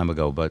long time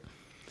ago, but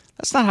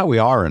that's not how we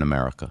are in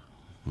America.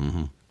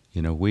 Mm-hmm.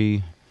 You know,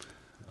 we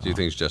do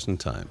things just in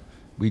time.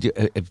 We do.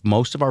 If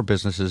most of our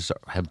businesses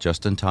have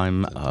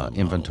just-in-time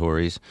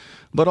inventories,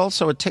 but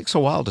also it takes a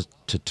while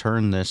to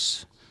turn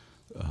this.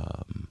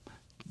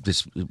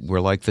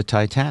 We're like the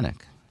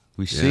Titanic.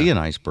 We see an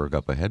iceberg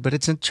up ahead, but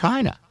it's in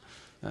China.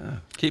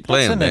 Keep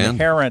playing,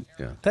 man.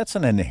 That's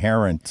an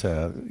inherent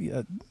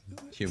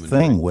human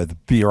thing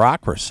with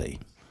bureaucracy.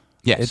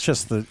 Yes,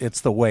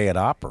 it's the way it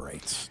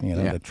operates. You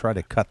know, to try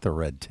to cut the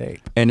red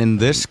tape. And in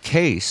this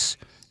case,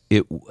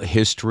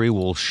 history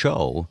will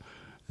show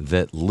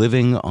that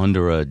living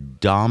under a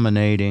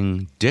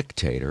dominating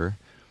dictator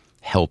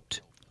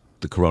helped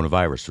the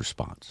coronavirus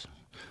response.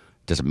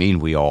 Doesn't mean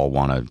we all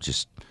want to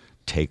just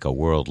take a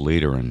world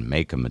leader and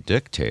make him a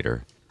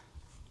dictator.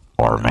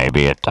 Or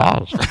maybe it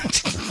does.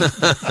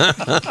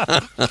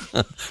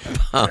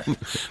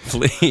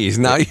 Please,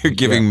 now you're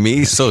giving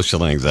me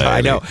social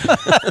anxiety. I know.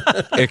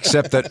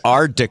 Except that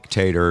our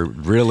dictator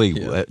really,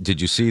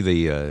 did you see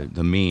the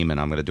meme, and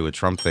I'm going to do a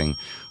Trump thing,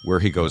 where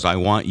he goes, I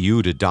want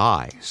you to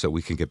die so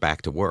we can get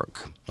back to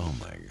work. Oh,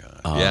 my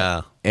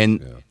God.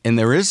 And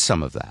there is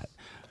some of that.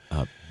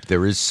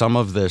 There is some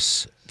of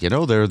this,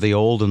 they're the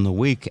old and the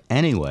weak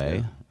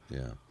anyway.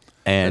 Yeah.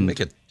 And they make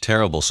a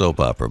terrible soap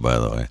opera, by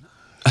the way.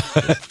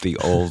 The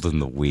old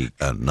and the weak.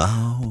 And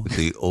now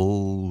the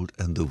old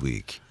and the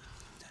weak.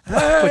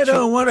 I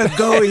don't want to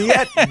go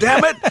yet,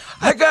 damn it.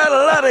 I got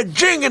a lot of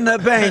jing in the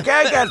bank.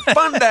 I got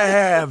fun to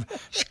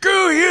have.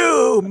 Screw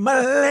you,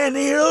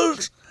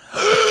 millennials.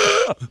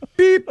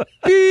 Beep,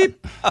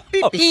 beep,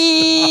 beep,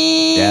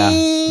 beep. Yeah,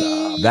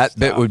 that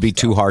bit would be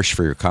too harsh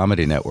for your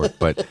comedy network,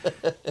 but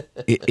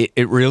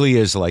it really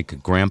is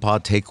like, Grandpa,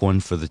 take one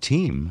for the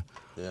team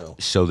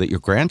so that your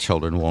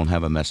grandchildren won't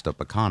have a messed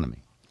up economy.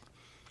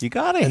 You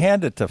got to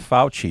hand it to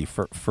Fauci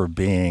for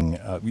being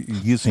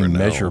using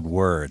measured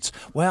words.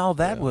 Well,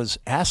 that was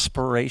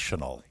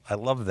aspirational. I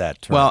love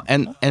that term. Well,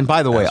 and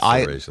by the way,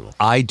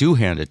 I do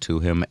hand it to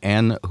him.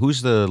 And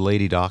who's the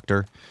lady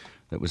doctor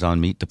that was on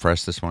Meet the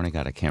Press this morning?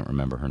 God, I can't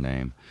remember her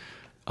name.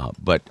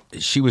 But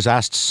she was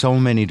asked so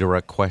many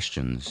direct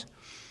questions,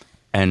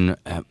 and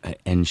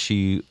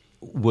she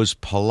was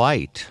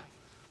polite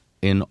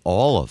in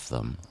all of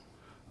them,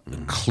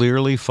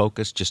 clearly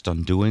focused just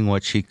on doing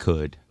what she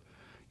could.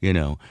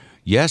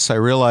 Yes, I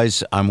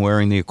realize I'm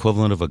wearing the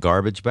equivalent of a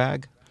garbage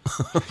bag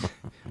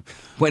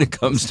when it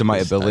comes to my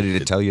ability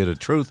to tell you the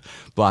truth.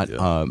 But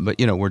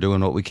we're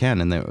doing what we can,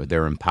 and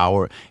they're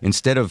empower.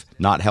 Instead of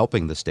not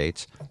helping the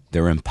states,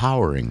 they're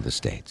empowering the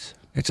states.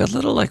 It's a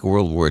little like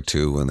World War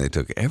II when they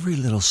took every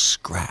little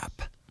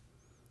scrap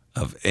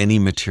of any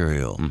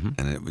material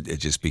and it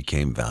just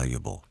became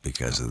valuable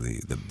because of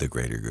the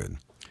greater good.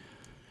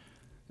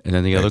 And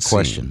then the other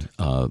question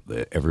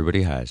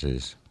everybody has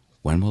is,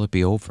 when will it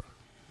be over?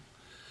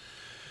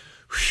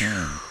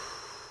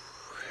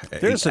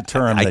 There's a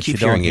term that you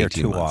don't hear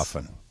too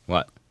often.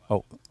 What?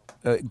 Oh,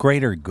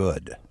 greater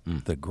good.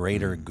 The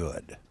greater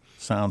good.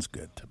 Sounds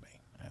good to me.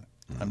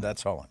 And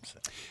that's all I'm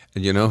saying.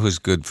 And you know who's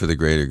good for the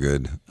greater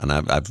good? And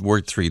I've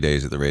worked 3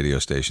 days at the radio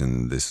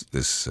station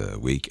this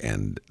week,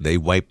 and they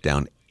wiped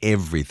down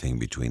everything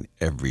between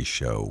every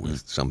show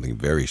with something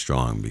very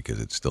strong because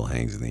it still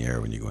hangs in the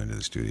air when you go into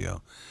the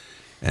studio.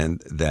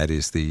 And that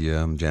is the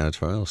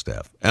janitorial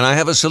staff. And I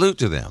have a salute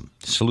to them.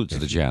 Salute to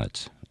the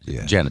janits.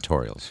 Yeah.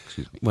 Janitorials,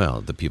 excuse me.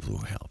 Well, the people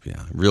who help,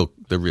 yeah.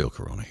 The real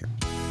Corona here.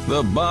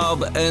 The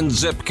Bob and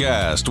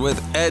Zipcast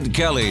with Ed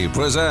Kelly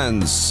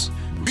presents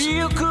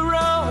Real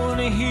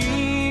Corona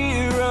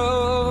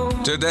Hero.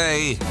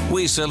 Today,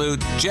 we salute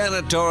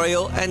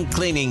janitorial and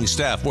cleaning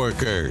staff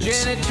workers.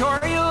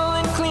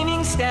 Janitorial and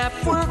cleaning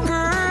staff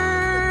workers.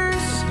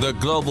 The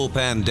global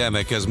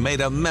pandemic has made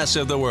a mess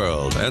of the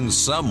world, and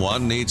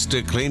someone needs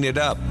to clean it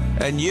up.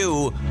 And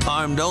you,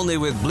 armed only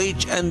with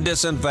bleach and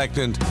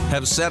disinfectant,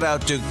 have set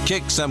out to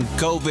kick some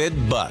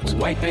COVID butt.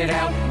 Wipe it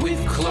out with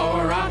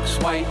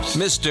Clorox wipes.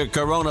 Mr.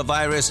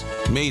 Coronavirus,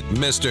 meet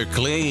Mr.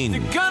 Clean.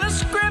 They're gonna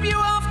scrub you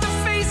off the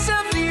face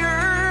of the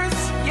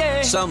earth,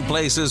 yeah. Some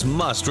places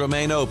must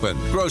remain open.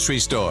 Grocery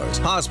stores,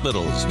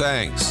 hospitals,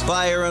 banks,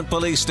 fire and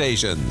police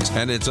stations.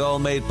 And it's all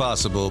made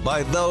possible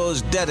by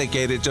those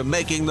dedicated to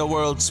making the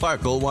world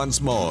sparkle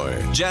once more.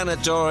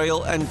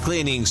 Janitorial and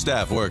cleaning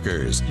staff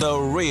workers, the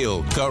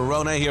real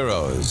Corona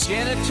heroes.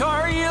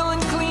 Janitorial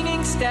and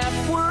cleaning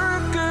staff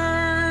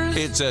workers.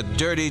 It's a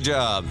dirty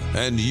job,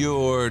 and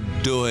you're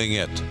doing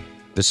it.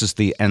 This is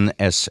the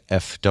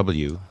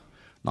NSFW,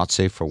 Not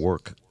Safe for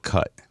Work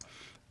cut,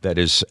 that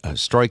is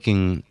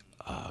striking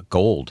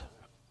gold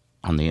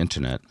on the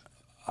internet.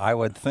 I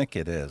would think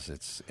it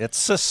is. It's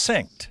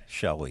succinct,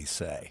 shall we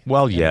say?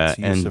 Well, yeah, its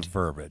use of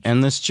verbiage.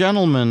 And this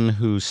gentleman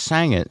who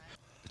sang it,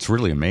 it's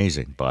really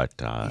amazing. But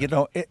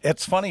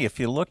it's funny if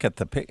you look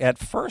at at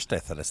first I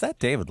thought, is that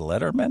David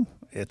Letterman?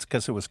 It's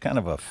because it was kind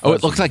of a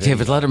it looks like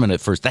David Letterman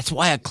at first. That's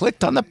why I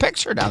clicked on the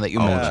picture now that you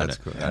mentioned it.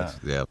 Cool.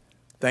 Yeah.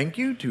 Thank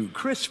you to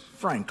Chris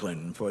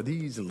Franklin for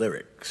these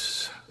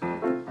lyrics.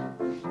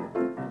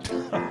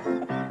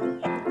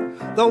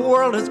 The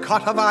world has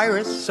caught a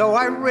virus, so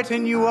I've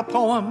written you a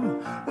poem.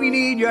 We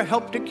need your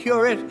help to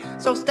cure it,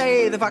 so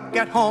stay the fuck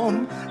at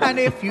home. And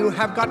if you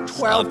have got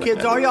 12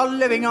 kids or you're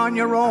living on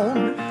your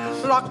own,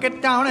 lock it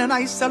down and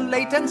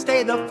isolate and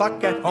stay the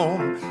fuck at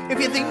home. If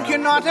you think you're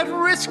not at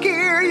risk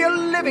here, you're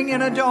living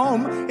in a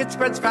dome. It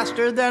spreads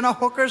faster than a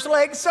hooker's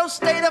leg, so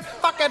stay the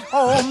fuck at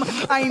home.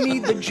 I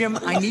need the gym,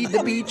 I need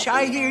the beach,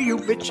 I hear you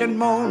bitch and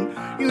moan.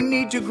 You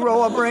need to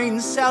grow a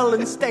brain cell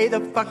and stay the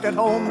fuck at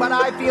home. But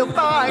I feel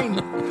fine,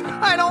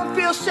 I don't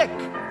feel sick.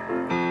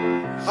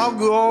 I'll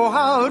go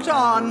out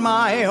on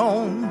my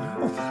own.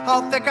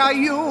 How thick are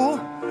you,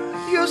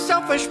 you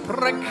selfish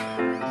prick?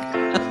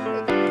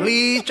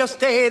 Please just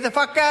stay the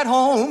fuck at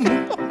home.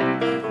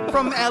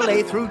 From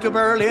LA through to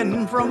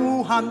Berlin, from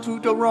Wuhan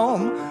through to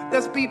Rome,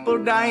 there's people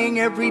dying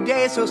every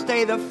day, so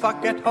stay the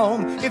fuck at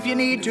home. If you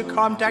need to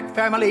contact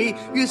family,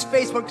 use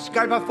Facebook,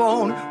 Skype, or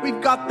phone. We've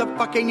got the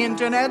fucking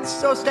internet,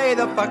 so stay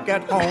the fuck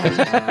at home.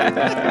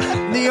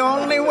 The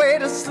only way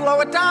to slow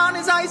it down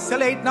is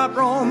isolate, not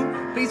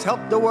roam. Please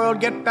help the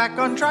world get back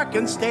on track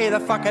and stay the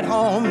fuck at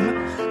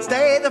home.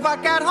 Stay the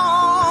fuck at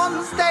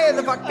home, stay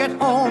the fuck at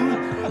home.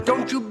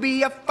 Don't you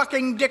be a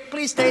fucking dick,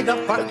 please stay the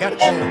fuck at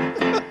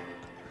home.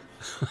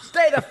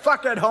 Stay the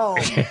fuck at home.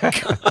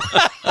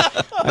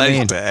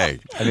 Nice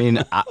bag. I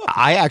mean,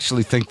 I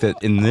actually think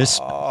that in this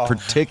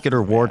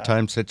particular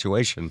wartime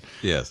situation,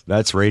 yes,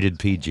 that's rated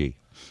PG.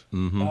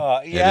 Mm-hmm.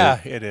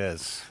 It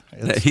is.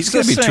 He's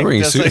going to be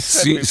touring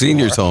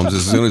seniors' homes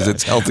as soon as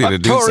it's healthy to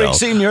do so. Touring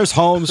seniors'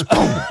 homes.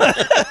 But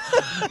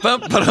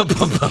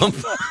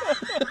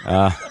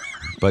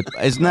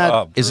isn't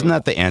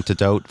that the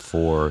antidote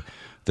for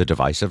the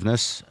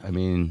divisiveness? I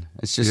mean,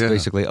 it's just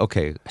basically,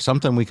 okay,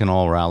 something we can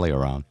all rally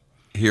around.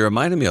 He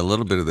reminded me a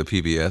little bit of the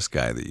PBS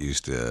guy that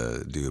used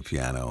to do a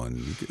piano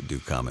and do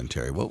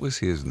commentary. What was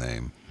his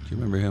name? Do you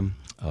remember him?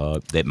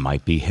 It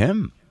might be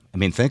him. I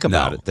mean, think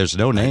about it. There's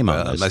no name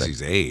on this unless thing.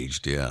 he's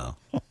aged. Yeah.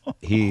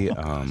 He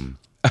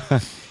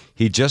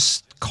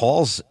just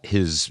calls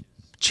his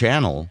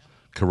channel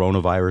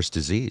Coronavirus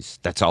Disease.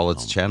 That's all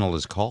its channel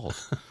is called.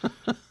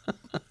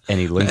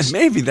 And he links.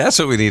 Maybe that's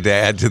what we need to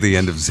add to the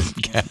end of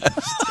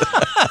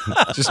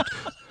Zipcast. Just.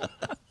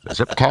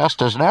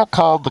 Zipcast is now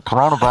called the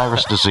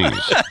Coronavirus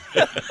Disease.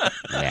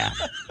 Yeah.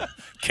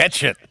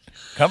 Catch it.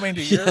 Coming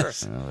to your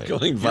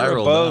going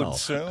viral now.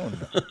 Soon.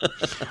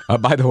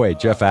 By the way,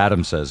 Jeff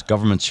Adams says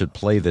governments should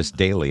play this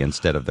daily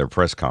instead of their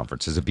press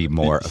conferences. It'd be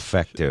more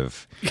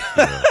effective.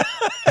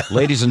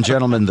 Ladies and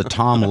gentlemen, the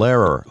Tom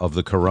Lehrer of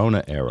the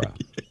Corona era.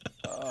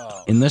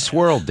 In this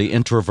world, the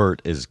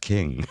introvert is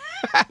king.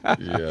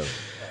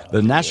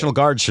 The National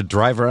Guard should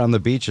drive around the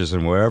beaches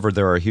and wherever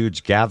there are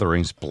huge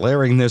gatherings,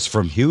 blaring this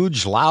from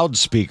huge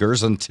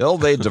loudspeakers until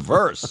they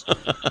diverse.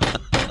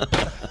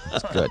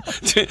 That's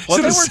good.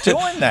 Well, they were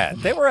doing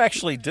that. They were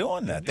actually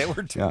doing that. There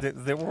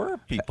were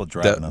people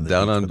driving on the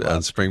down beach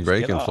on spring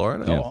break in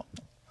Florida. Yeah.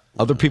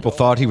 Other people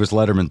thought he was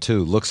Letterman,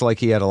 too. Looks like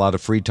he had a lot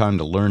of free time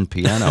to learn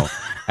piano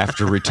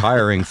after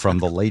retiring from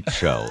The Late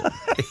Show.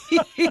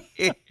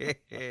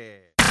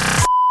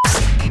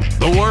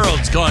 The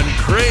world's gone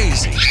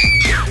crazy,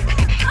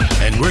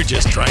 and we're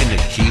just trying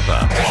to keep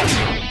up.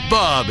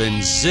 Bob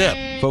and Zip.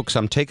 Folks,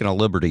 I'm taking a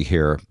liberty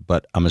here,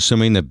 but I'm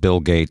assuming that Bill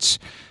Gates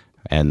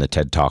and the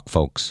TED Talk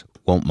folks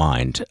won't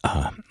mind.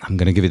 I'm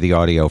going to give you the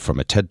audio from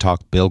a TED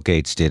Talk Bill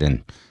Gates did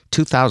in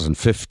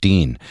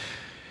 2015.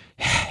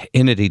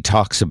 In it, he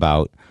talks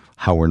about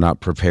how we're not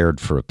prepared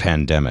for a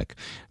pandemic.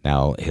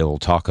 Now, he'll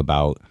talk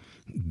about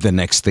the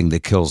next thing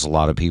that kills a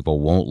lot of people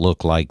won't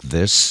look like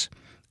this,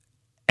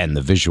 and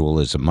the visual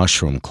is a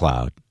mushroom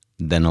cloud.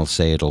 Then he'll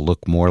say it'll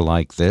look more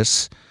like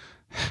this,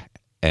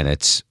 and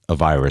it's a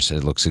virus.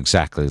 It looks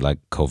exactly like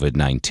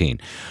COVID-19.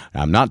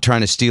 I'm not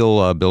trying to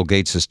steal Bill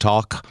Gates'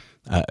 talk,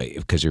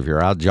 because if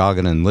you're out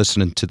jogging and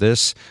listening to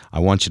this, I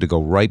want you to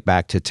go right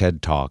back to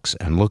TED Talks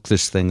and look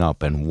this thing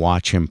up and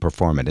watch him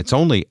perform it. It's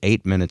only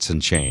 8 minutes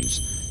and change.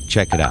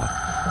 Check it out.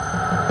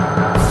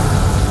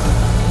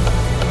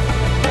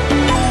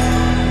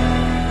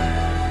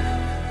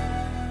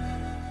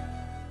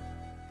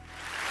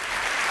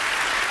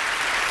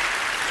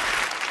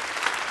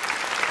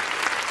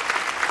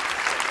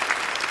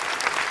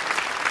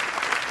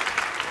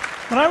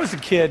 When I was a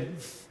kid,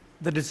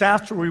 the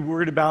disaster we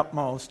worried about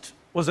most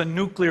was a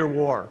nuclear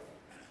war.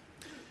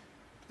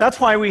 That's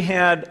why we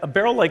had a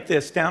barrel like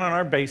this down in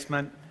our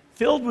basement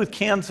filled with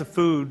cans of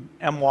food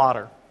and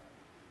water.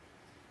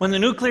 When the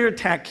nuclear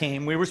attack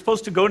came, we were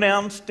supposed to go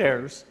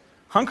downstairs,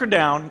 hunker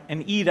down,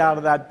 and eat out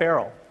of that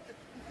barrel.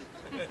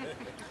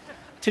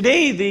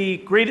 Today, the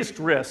greatest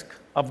risk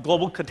of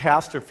global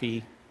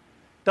catastrophe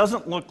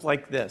doesn't look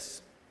like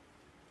this.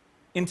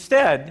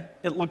 Instead,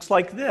 it looks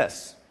like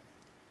this.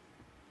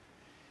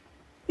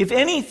 If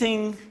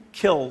anything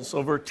kills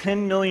over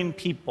 10 million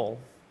people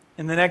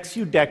in the next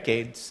few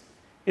decades,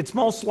 it's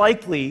most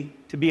likely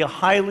to be a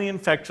highly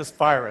infectious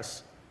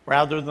virus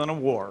rather than a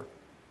war.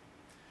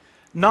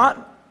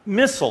 Not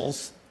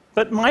missiles,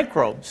 but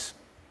microbes.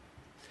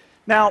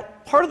 Now,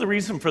 part of the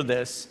reason for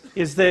this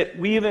is that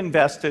we have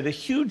invested a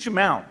huge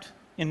amount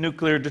in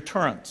nuclear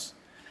deterrence,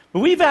 but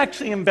we've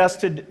actually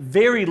invested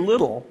very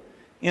little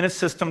in a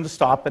system to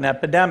stop an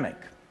epidemic.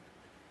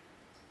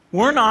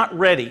 We're not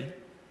ready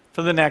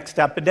for the next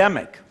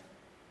epidemic.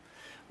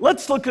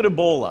 Let's look at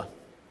Ebola.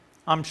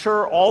 I'm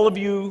sure all of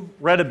you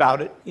read about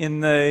it in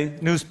the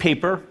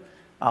newspaper.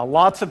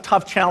 Lots of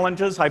tough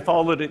challenges. I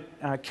followed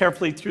it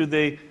carefully through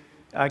the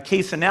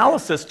case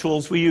analysis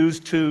tools we use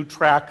to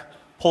track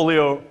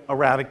polio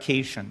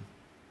eradication.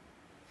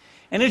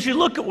 And as you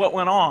look at what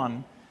went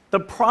on, the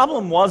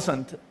problem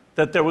wasn't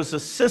that there was a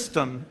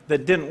system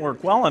that didn't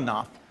work well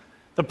enough.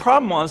 The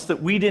problem was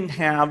that we didn't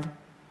have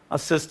a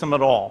system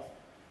at all.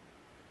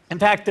 In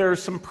fact, there are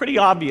some pretty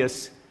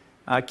obvious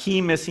key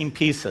missing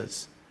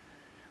pieces.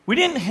 We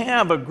didn't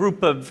have a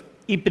group of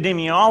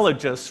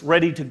epidemiologists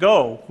ready to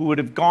go who would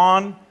have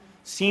gone,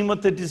 seen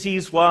what the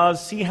disease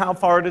was, see how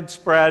far it had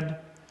spread.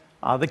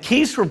 The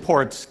case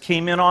reports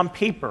came in on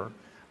paper.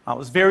 It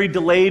was very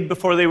delayed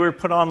before they were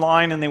put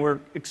online, and they were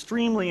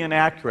extremely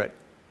inaccurate.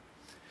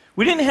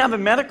 We didn't have a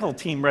medical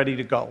team ready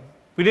to go.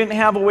 We didn't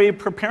have a way of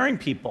preparing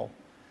people.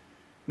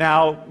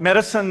 Now,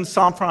 Médecins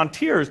Sans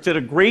Frontières did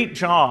a great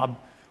job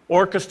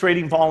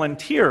orchestrating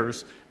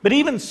volunteers, but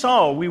even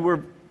so, we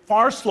were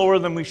far slower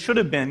than we should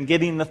have been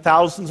getting the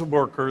thousands of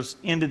workers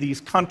into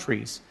these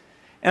countries.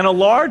 And a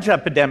large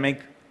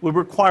epidemic would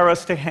require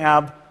us to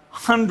have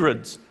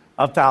hundreds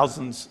of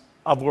thousands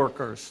of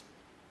workers.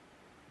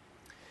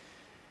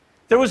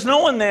 There was no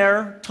one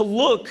there to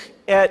look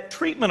at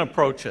treatment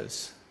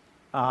approaches,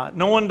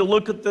 no one to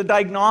look at the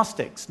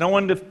diagnostics, no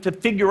one to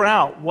figure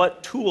out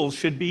what tools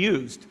should be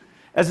used.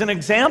 As an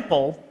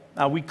example,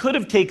 we could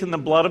have taken the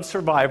blood of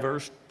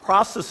survivors,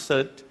 processed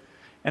it,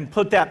 and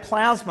put that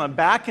plasma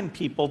back in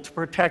people to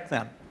protect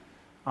them.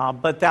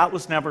 But that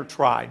was never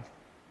tried.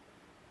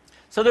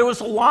 So there was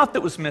a lot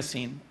that was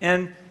missing,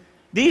 and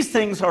these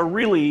things are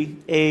really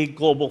a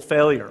global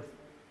failure.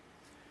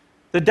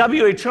 The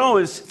WHO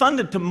is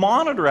funded to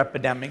monitor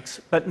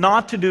epidemics, but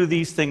not to do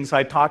these things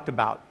I talked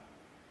about.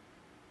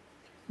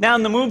 Now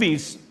in the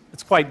movies,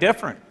 it's quite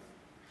different.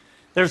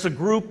 There's a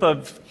group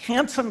of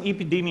handsome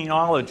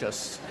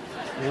epidemiologists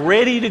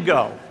ready to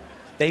go.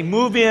 They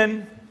move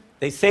in,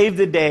 they save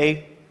the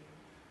day,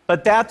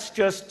 but that's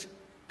just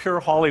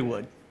pure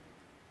Hollywood.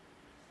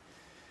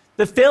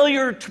 The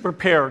failure to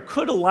prepare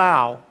could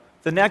allow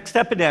the next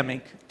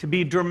epidemic to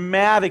be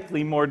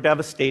dramatically more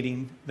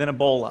devastating than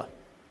Ebola.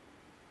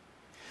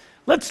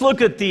 Let's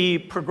look at the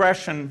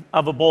progression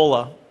of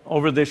Ebola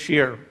over this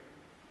year.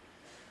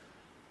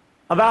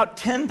 About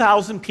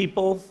 10,000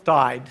 people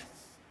died,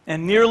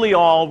 and nearly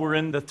all were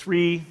in the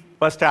 3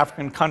 West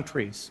African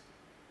countries.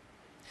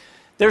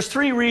 There's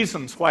 3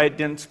 reasons why it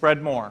didn't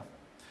spread more.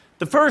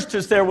 The first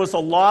is there was a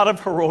lot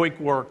of heroic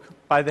work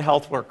by the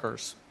health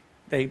workers.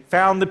 They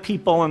found the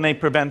people and they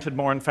prevented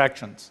more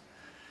infections.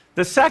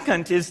 The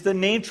second is the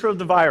nature of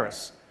the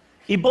virus.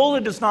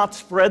 Ebola does not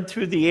spread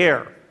through the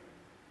air.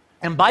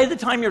 And by the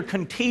time you're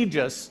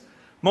contagious,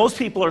 most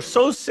people are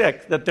so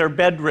sick that they're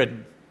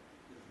bedridden.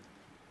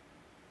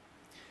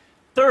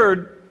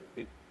 Third,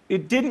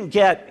 it didn't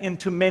get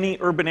into many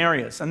urban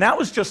areas, and that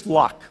was just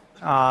luck.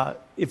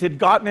 If it had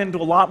gotten into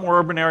a lot more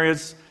urban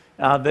areas,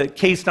 the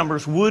case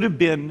numbers would have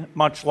been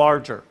much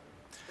larger.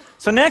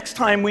 So next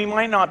time, we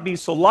might not be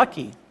so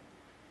lucky.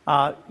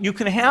 You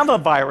can have a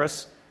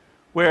virus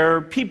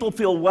where people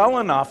feel well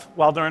enough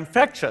while they're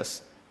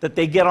infectious that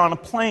they get on a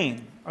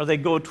plane or they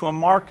go to a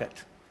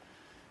market.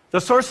 The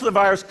source of the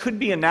virus could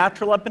be a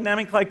natural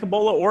epidemic like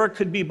Ebola, or it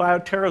could be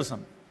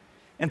bioterrorism.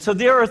 And so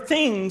there are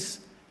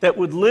things that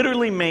would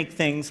literally make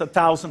things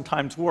 1,000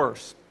 times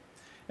worse.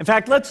 In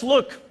fact, let's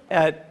look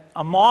at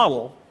a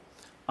model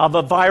of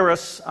a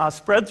virus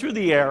spread through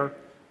the air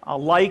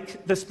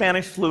like the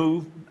Spanish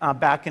flu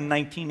back in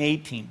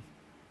 1918.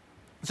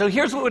 So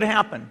here's what would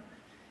happen.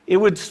 It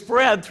would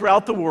spread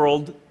throughout the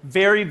world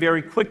very,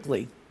 very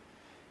quickly.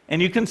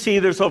 And you can see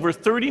there's over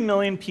 30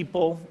 million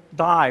people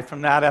die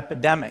from that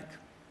epidemic.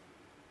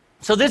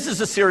 So this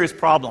is a serious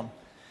problem.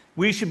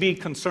 We should be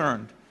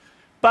concerned.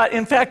 But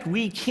in fact,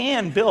 we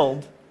can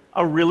build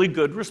a really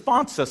good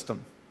response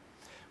system.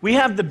 We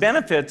have the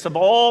benefits of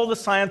all the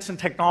science and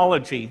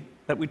technology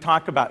that we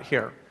talk about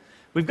here.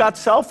 We've got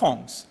cell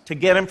phones to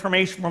get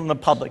information from the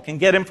public and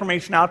get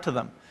information out to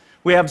them.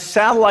 We have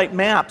satellite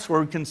maps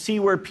where we can see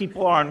where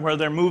people are and where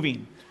they're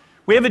moving.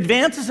 We have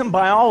advances in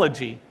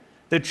biology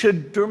that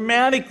should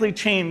dramatically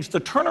change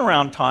the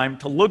turnaround time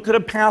to look at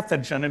a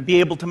pathogen and be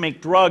able to make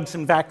drugs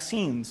and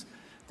vaccines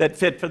that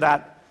fit for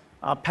that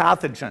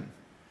pathogen.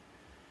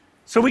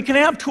 So we can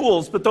have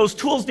tools, but those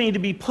tools need to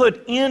be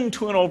put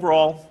into an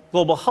overall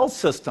global health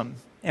system,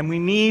 and we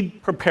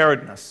need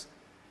preparedness.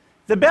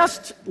 The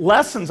best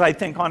lessons, I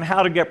think, on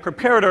how to get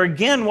prepared are,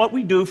 again, what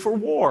we do for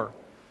war.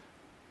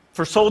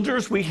 For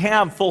soldiers, we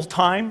have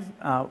full-time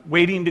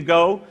waiting to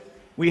go.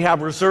 We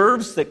have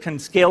reserves that can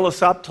scale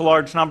us up to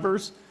large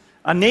numbers.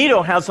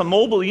 NATO has a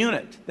mobile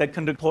unit that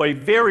can deploy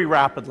very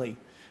rapidly.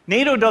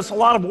 NATO does a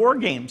lot of war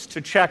games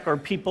to check, are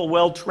people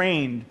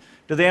well-trained?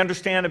 Do they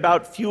understand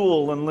about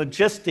fuel and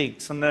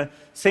logistics and the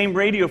same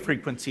radio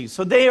frequencies?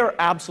 So they are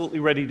absolutely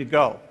ready to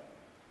go.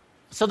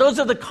 So those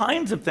are the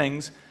kinds of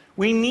things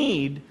we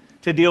need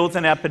to deal with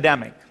an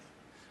epidemic.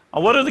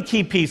 What are the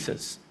key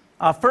pieces?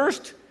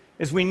 First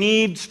is we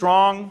need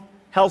strong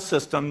health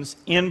systems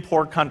in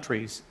poor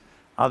countries.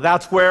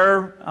 That's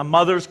where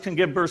mothers can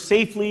give birth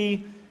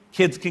safely,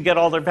 kids can get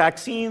all their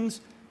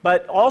vaccines,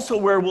 but also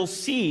where we'll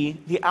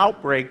see the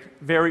outbreak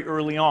very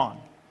early on.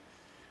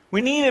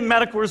 We need a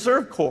medical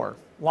reserve corps,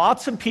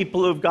 lots of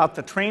people who've got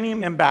the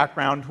training and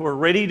background who are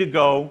ready to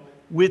go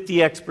with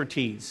the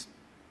expertise.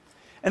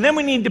 And then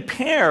we need to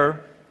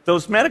pair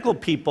those medical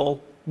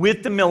people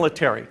with the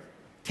military,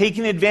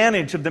 taking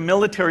advantage of the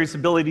military's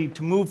ability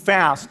to move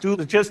fast, do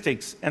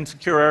logistics, and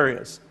secure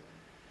areas.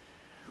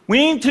 We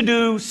need to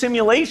do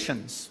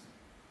simulations,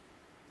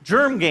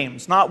 germ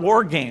games, not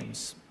war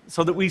games,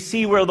 so that we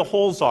see where the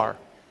holes are.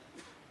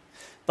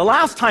 The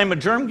last time a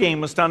germ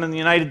game was done in the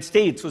United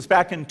States was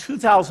back in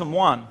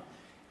 2001,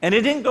 and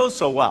it didn't go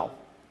so well.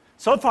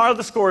 So far,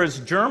 the score is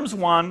germs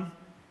 1,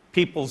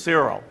 people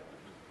 0.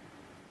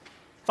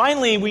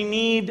 Finally, we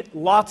need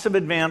lots of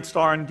advanced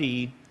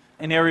R&D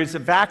in areas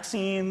of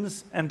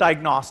vaccines and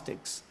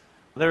diagnostics.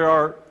 There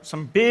are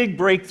some big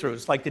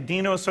breakthroughs, like the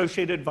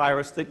adeno-associated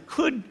virus, that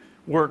could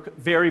work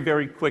very,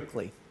 very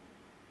quickly.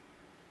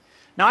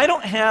 Now, I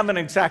don't have an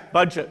exact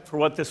budget for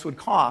what this would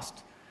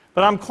cost,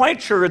 but I'm quite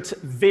sure it's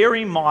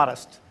very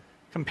modest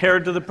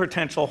compared to the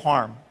potential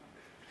harm.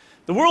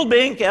 The World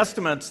Bank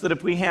estimates that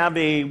if we have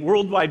a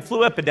worldwide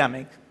flu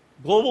epidemic,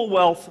 global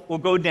wealth will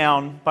go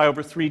down by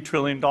over $3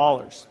 trillion,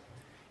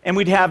 and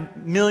we'd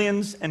have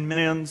millions and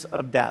millions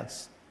of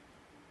deaths.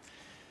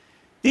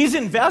 These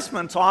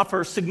investments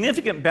offer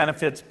significant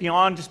benefits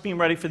beyond just being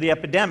ready for the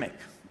epidemic.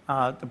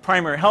 The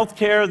primary health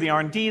care, the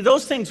R&D,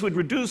 those things would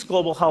reduce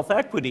global health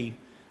equity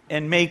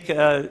and make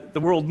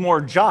the world more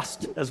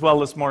just as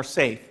well as more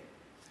safe.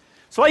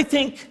 So I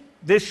think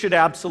this should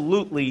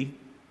absolutely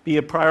be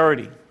a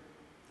priority.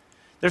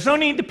 There's no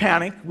need to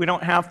panic. We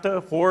don't have to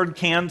hoard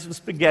cans of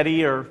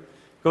spaghetti or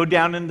go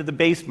down into the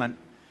basement.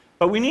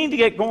 But we need to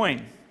get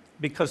going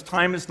because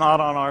time is not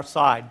on our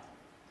side.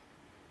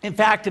 In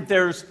fact, if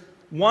there's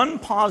one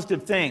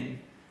positive thing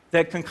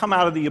that can come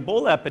out of the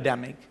Ebola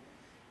epidemic,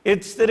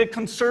 it's that it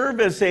can serve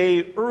as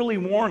an early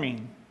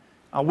warning,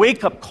 a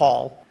wake-up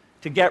call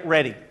to get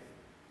ready.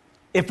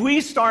 If we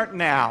start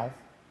now,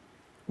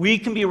 we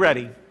can be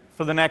ready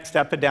for the next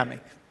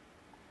epidemic.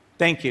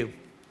 Thank you.